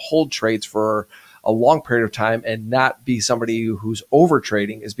you to hold trades for a long period of time and not be somebody who's over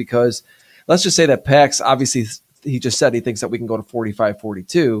trading, is because let's just say that PAX, obviously he just said he thinks that we can go to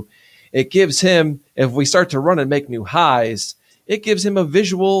 45.42. It gives him, if we start to run and make new highs, it gives him a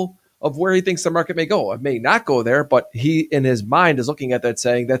visual of where he thinks the market may go. It may not go there, but he, in his mind, is looking at that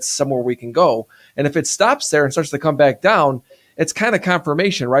saying that's somewhere we can go. And if it stops there and starts to come back down, it's kind of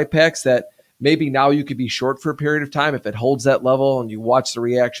confirmation, right, PAX, that maybe now you could be short for a period of time if it holds that level and you watch the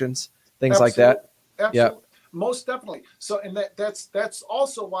reactions, things like that. Absolutely. Yeah. Most definitely. So, and that's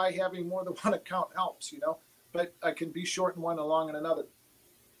also why having more than one account helps, but I can be short in one and long in another.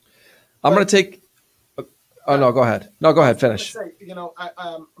 I'm going to take. Oh no, go ahead. No, go ahead. Finish. Say,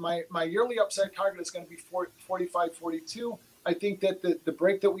 my yearly upside target is going to be 45.42. I think that the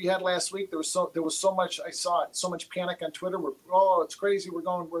break that we had last week, there was so much. I saw it, so much panic on Twitter. It's crazy. We're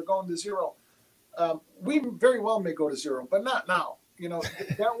going to zero. We very well may go to zero, but not now.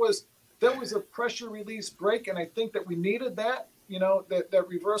 That was a pressure release break, and I think that we needed that. That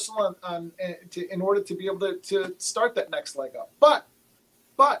reversal in order to be able to start that next leg up. But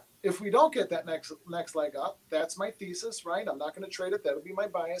if we don't get that next leg up, that's my thesis, right? I'm not going to trade it. That'll be my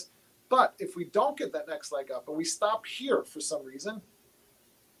bias. But if we don't get that next leg up and we stop here for some reason,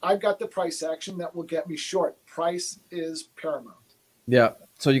 I've got the price action that will get me short. Price is paramount. Yeah.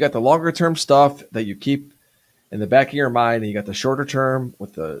 So you got the longer term stuff that you keep in the back of your mind, and you got the shorter term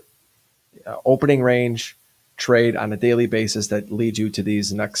with the opening range trade on a daily basis that leads you to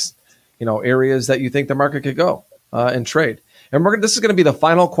these next, areas that you think the market could go and trade. And this is going to be the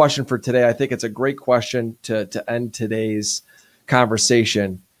final question for today. I think it's a great question to end today's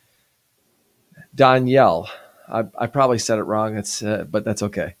conversation. Danielle, I probably said it wrong. But that's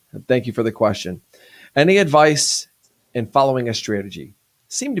okay. Thank you for the question. Any advice in following a strategy?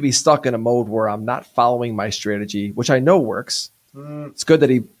 Seem to be stuck in a mode where I'm not following my strategy, which I know works. It's good that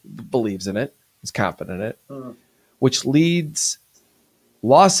he believes in it. He's confident in it. which leads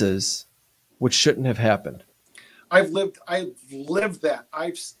losses which shouldn't have happened. I've lived that.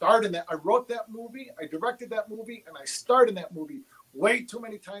 I've starred in that. I wrote that movie, I directed that movie, and I starred in that movie way too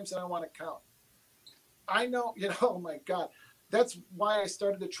many times than I want to count. I know, oh my God. That's why I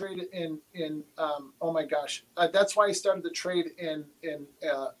started to trade oh my gosh. That's why I started to trade in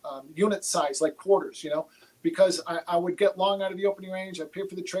unit size, like quarters, because I would get long out of the opening range. I'd pay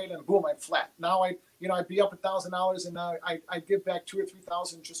for the trade and boom, I'm flat. Now I'd be up $1,000 and now I'd give back 2,000 or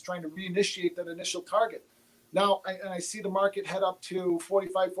 3,000 just trying to reinitiate that initial target. Now I see the market head up to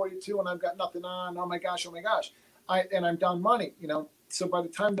 45, 42 and I've got nothing on. Oh my gosh. And I'm down money, So by the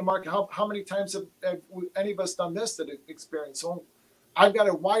time the market, how many times have any of us done this that experience? So I've got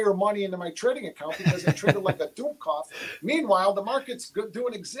to wire money into my trading account because I traded like a doomcough. Meanwhile, the market's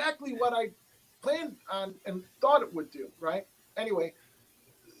doing exactly what I planned on and thought it would do, right? Anyway,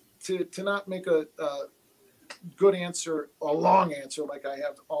 to not make a good answer, a long answer like I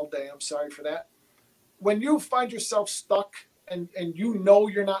have all day, I'm sorry for that. When you find yourself stuck and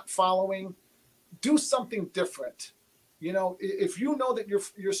you're not following, do something different. If you know that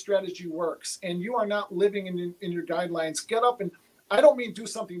your strategy works and you are not living in your guidelines, get up and I don't mean do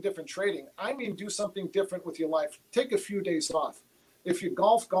something different trading. I mean do something different with your life. Take a few days off. If you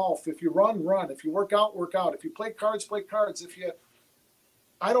golf, if you run. If you work out. If you play cards. If you,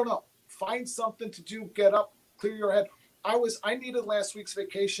 I don't know, find something to do, get up, clear your head. I needed last week's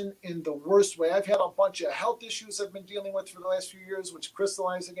vacation in the worst way. I've had a bunch of health issues I've been dealing with for the last few years, which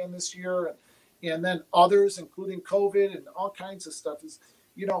crystallized again this year. And then others, including COVID and all kinds of stuff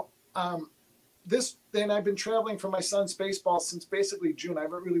then I've been traveling for my son's baseball since basically June. I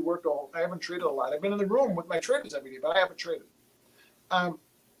haven't really worked I haven't traded a lot. I've been in the room with my traders every day, but I haven't traded.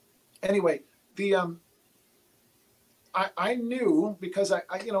 Anyway, I knew because I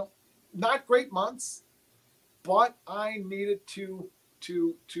not great months, but I needed to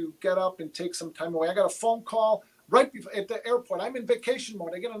get up and take some time away. I got a phone call right before, at the airport. I'm in vacation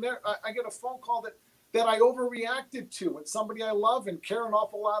mode. I get a phone call that I overreacted to. It's somebody I love and care an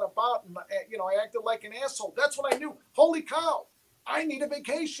awful lot about. And, I acted like an asshole. That's when I knew, holy cow, I need a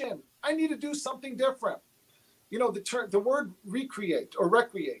vacation. I need to do something different. The word recreate or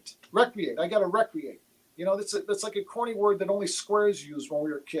recreate. I got to recreate. That's like a corny word that only squares used when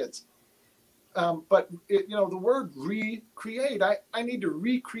we were kids. But the word recreate, I need to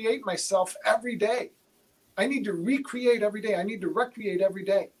recreate myself every day. I need to recreate every day. I need to recreate every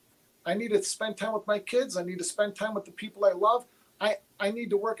day. I need to spend time with my kids. I need to spend time with the people I love. I need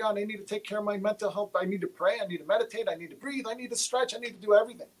to work out. I need to take care of my mental health. I need to pray. I need to meditate. I need to breathe. I need to stretch. I need to do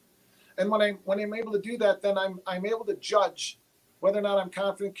everything. And when I'm able to do that, then I'm able to judge whether or not I'm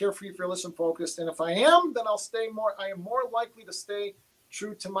confident, carefree, fearless, and focused. And if I am, then I am more likely to stay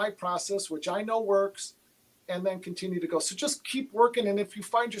true to my process, which I know works, and then continue to go. So just keep working. And if you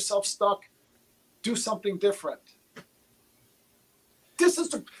find yourself stuck, do something different. This is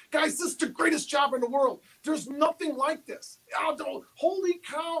the greatest job in the world. There's nothing like this. Holy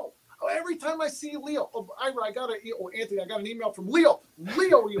cow. Every time I see Leo, Anthony, I got an email from Leo.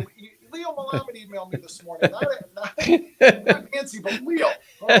 Leo Malamed emailed me this morning. Not Nancy, but Leo.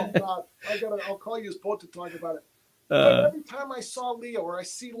 Oh God, I'll call you both to talk about it. But every time I saw Leo or I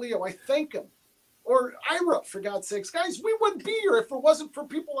see Leo, I thank him. Or Ira, for God's sakes. Guys, we wouldn't be here if it wasn't for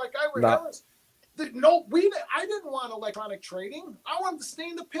people like Ira Harris. I didn't want electronic trading. I wanted to stay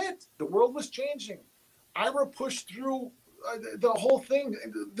in the pit. The world was changing. Ira pushed through the whole thing.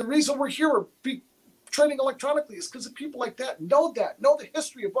 The reason we're here trading electronically is because of people like that. Know the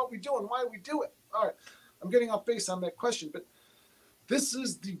history of what we do and why we do it. All right, I'm getting off base on that question, but this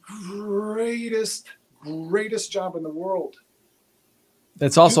is the greatest job in the world.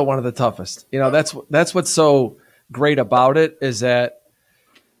 It's also one of the toughest. That's what's so great about it is that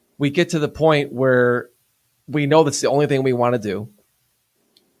we get to the point where we know that's the only thing we want to do.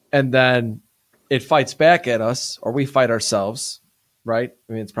 And then it fights back at us or we fight ourselves, right?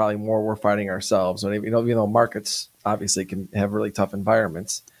 I mean, it's probably more we're fighting ourselves. Even though markets obviously can have really tough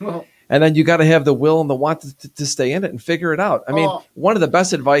environments. Well, and then you got to have the will and the want to stay in it and figure it out. I mean, one of the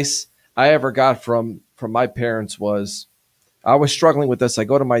best advice I ever got from my parents was, I was struggling with this. I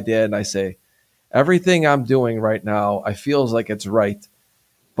go to my dad and I say, everything I'm doing right now, I feels like it's right,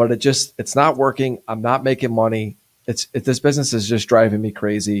 but it's not working. I'm not making money. This business is just driving me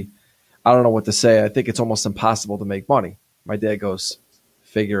crazy. I don't know what to say. I think it's almost impossible to make money. My dad goes,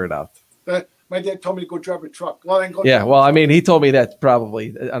 figure it out. My dad told me to go drive a truck. Well, then he told me that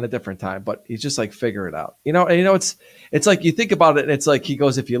probably on a different time, but he's just like, figure it out. It's like you think about it and it's like, he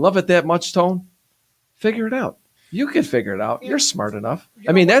goes, if you love it that much, Tone, figure it out. You can figure it out. You're smart enough.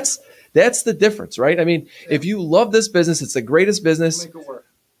 I mean, that's That's the difference, right? I mean, if you love this business, it's the greatest business. Make it work.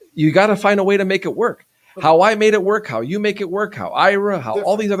 You got to find a way to make it work. How I made it work, how you make it work, how Ira, how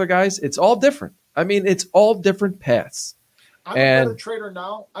all these other guys, it's all different. I mean, it's all different paths. I'm a better trader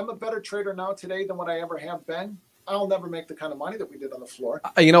now. I'm a better trader now today than what I ever have been. I'll never make the kind of money that we did on the floor.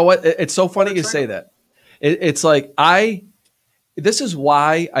 You know what? It's so funny you say that. It's like this is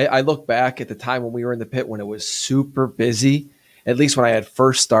why I look back at the time when we were in the pit when it was super busy, at least when I had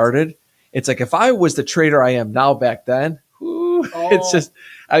first started. It's like if I was the trader I am now back then, it's just,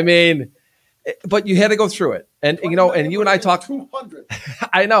 I mean, but you had to go through it. And, you know, and you and I talk, 200.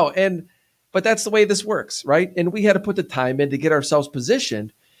 I know. But that's the way this works, right? And we had to put the time in to get ourselves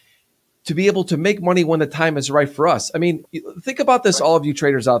positioned to be able to make money when the time is right for us. I mean, think about this, all of you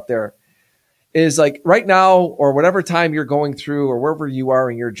traders out there, is like right now or whatever time you're going through or wherever you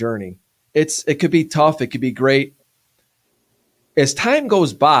are in your journey, it could be tough. It could be great. As time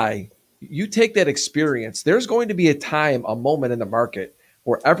goes by, you take that experience. There's going to be a moment in the market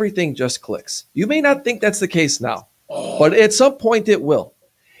where everything just clicks. You may not think that's the case now, but at some point it will.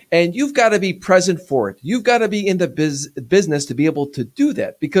 And you've got to be present for it. You've got to be in the business to be able to do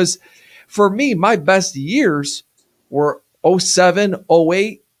that. Because for me, my best years were 07,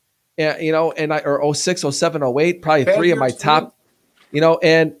 08, or 06, 07, 08, probably Bad three of my years top,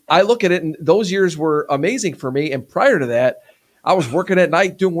 and I look at it and those years were amazing for me. And prior to that, I was working at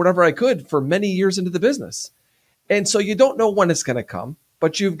night doing whatever I could for many years into the business. And so you don't know when it's going to come,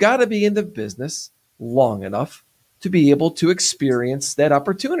 but you've got to be in the business long enough to be able to experience that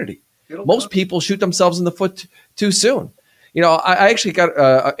opportunity. Most people shoot themselves in the foot too soon. You know, I actually got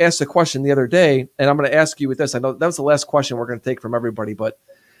asked a question the other day, and I'm going to ask you with this. I know that was the last question we're going to take from everybody, but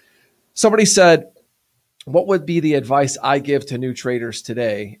somebody said, what would be the advice I give to new traders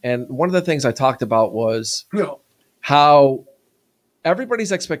today? And one of the things I talked about was how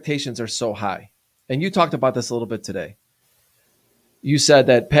everybody's expectations are so high. And you talked about this a little bit today. You said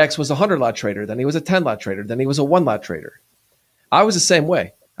that PAX was a 100-lot trader, then he was a 10-lot trader, then he was a 1-lot trader. I was the same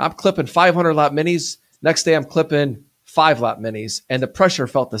way. I'm clipping 500-lot minis. Next day I'm clipping 5-lot minis, and the pressure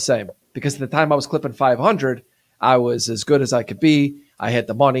felt the same because at the time I was clipping 500, I was as good as I could be. I had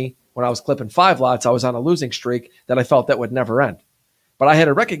the money. When I was clipping 5 lots, I was on a losing streak that I felt that would never end. But I had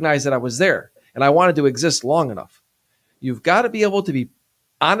to recognize that I was there, and I wanted to exist long enough. You've got to be able to be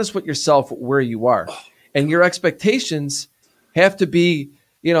honest with yourself where you are, and your expectations have to be,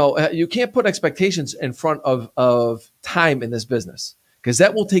 you can't put expectations in front of time in this business because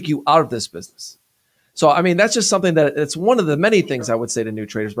that will take you out of this business. So, I mean, that's just something it's one of the many things I would say to new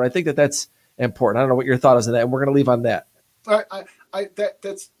traders, but I think that's important. I don't know what your thought is on that, and we're going to leave on that.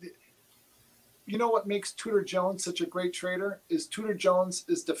 That's what makes Tudor Jones such a great trader is Tudor Jones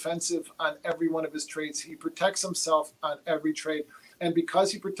is defensive on every one of his trades. He protects himself on every trade. And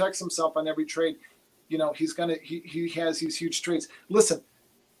because he protects himself on every trade, he has these huge trades. Listen,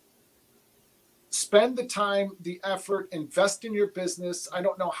 spend the time, the effort, invest in your business. I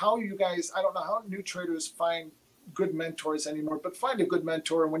don't know how new traders find good mentors anymore, but find a good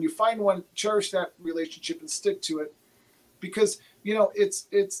mentor. And when you find one, cherish that relationship and stick to it. Because,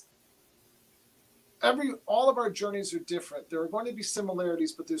 all of our journeys are different. There are going to be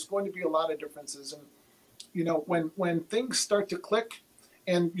similarities, but there's going to be a lot of differences. And, when things start to click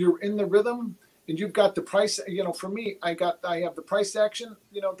and you're in the rhythm and you've got the price, for me, I have the price action,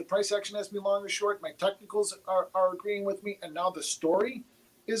 the price action has me long or short. My technicals are agreeing with me. And now the story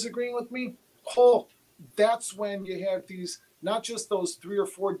is agreeing with me. That's when you have these, not just those 3 or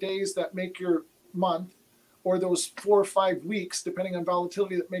 4 days that make your month, or those 4 or 5 weeks, depending on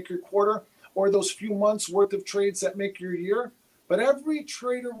volatility, that make your quarter, or those few months worth of trades that make your year. But every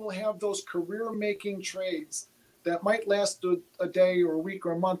trader will have those career-making trades that might last a day or a week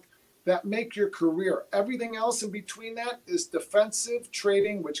or a month that make your career. Everything else in between that is defensive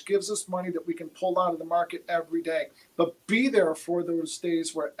trading, which gives us money that we can pull out of the market every day. But be there for those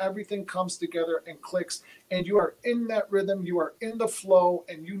days where everything comes together and clicks, and you are in that rhythm, you are in the flow,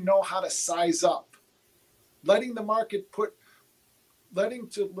 and you know how to size up. Letting the market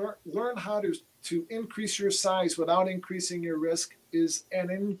learn how to increase your size without increasing your risk is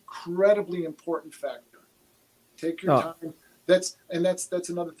an incredibly important factor. Take your time. That's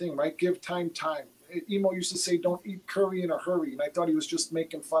another thing, right? Give time. Emo used to say, "Don't eat curry in a hurry," and I thought he was just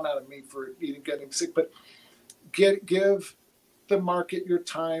making fun out of me for getting sick. But give the market your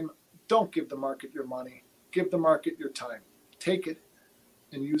time. Don't give the market your money. Give the market your time. Take it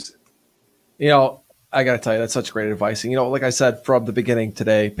and use it. I got to tell you, that's such great advice. And, like I said from the beginning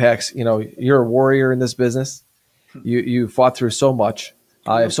today, PAX, you're a warrior in this business. You fought through so much.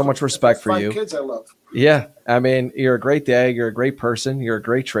 I have so much respect for you. 5 kids I love. Yeah. I mean, you're a great dad. You're a great person. You're a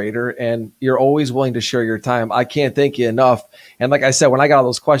great trader, and you're always willing to share your time. I can't thank you enough. And like I said, when I got all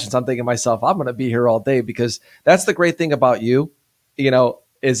those questions, I'm thinking to myself, I'm going to be here all day, because that's the great thing about you,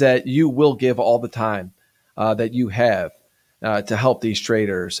 is that you will give all the time that you have to help these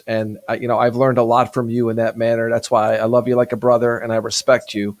traders. And, I've learned a lot from you in that manner. That's why I love you like a brother, and I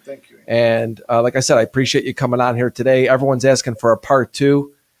respect you. Thank you. And like I said, I appreciate you coming on here today. Everyone's asking for a part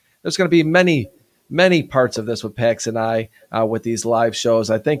 2. There's going to be many parts of this with PAX and I with these live shows.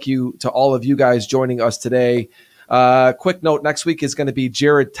 I thank you to all of you guys joining us today. Quick note, next week is going to be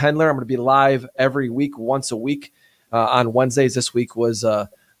Jared Tendler. I'm going to be live every week, once a week on Wednesdays. This week was a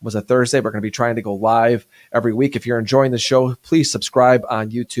Thursday. We're going to be trying to go live every week. If you're enjoying the show, please subscribe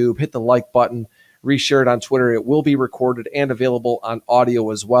on YouTube, hit the like button, reshare it on Twitter. It will be recorded and available on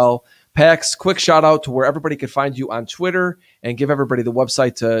audio as well. PAX, quick shout out to where everybody can find you on Twitter, and give everybody the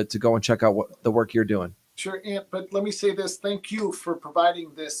website to go and check out what the work you're doing. Sure, Ant, but let me say this. Thank you for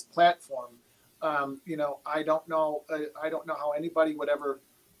providing this platform. I don't know how anybody would ever.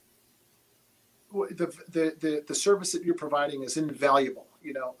 The service that you're providing is invaluable.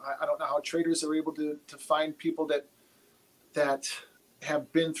 I don't know how traders are able to find people that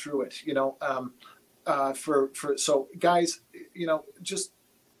have been through it. So guys, just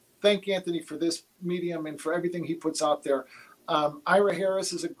thank Anthony for this medium and for everything he puts out there. Ira Harris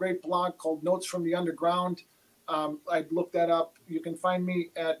has a great blog called Notes from the Underground. I'd look that up. You can find me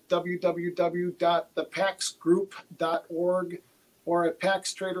at www.thepaxgroup.org or at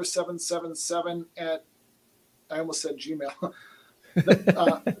PaxTrader777 at, I almost said Gmail.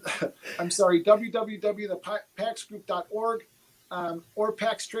 I'm sorry, www.thepaxgroup.org or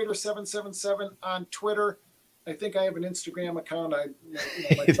PaxTrader777 on Twitter. I think I have an Instagram account.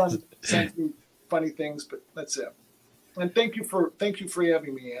 My son sends me funny things, but that's it. And thank you for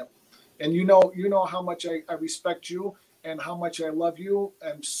having me, Ant. And you know how much I respect you and how much I love you.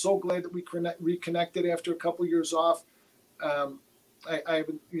 I'm so glad that we reconnected after a couple years off. I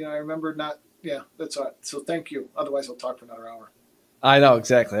remember not. Yeah, that's all right. So thank you. Otherwise, I'll talk for another hour. I know,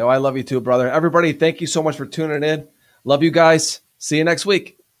 exactly. Oh, I love you too, brother. Everybody, thank you so much for tuning in. Love you guys. See you next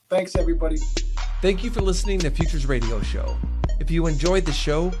week. Thanks, everybody. Thank you for listening to Futures Radio Show. If you enjoyed the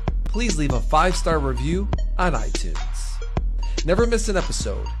show, please leave a 5-star review on iTunes. Never miss an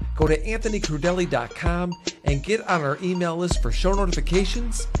episode. Go to anthonycrudele.com and get on our email list for show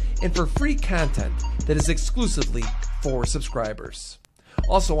notifications and for free content that is exclusively for subscribers.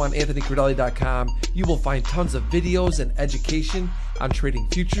 Also on anthonycrudele.com, you will find tons of videos and education on trading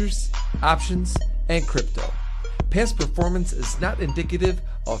futures, options, and crypto. Past performance is not indicative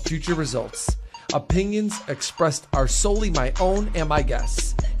of future results. Opinions expressed are solely my own and my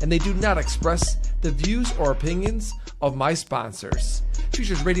guests, and they do not express the views or opinions of my sponsors.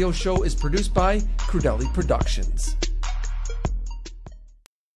 Futures Radio Show is produced by Crudele Productions.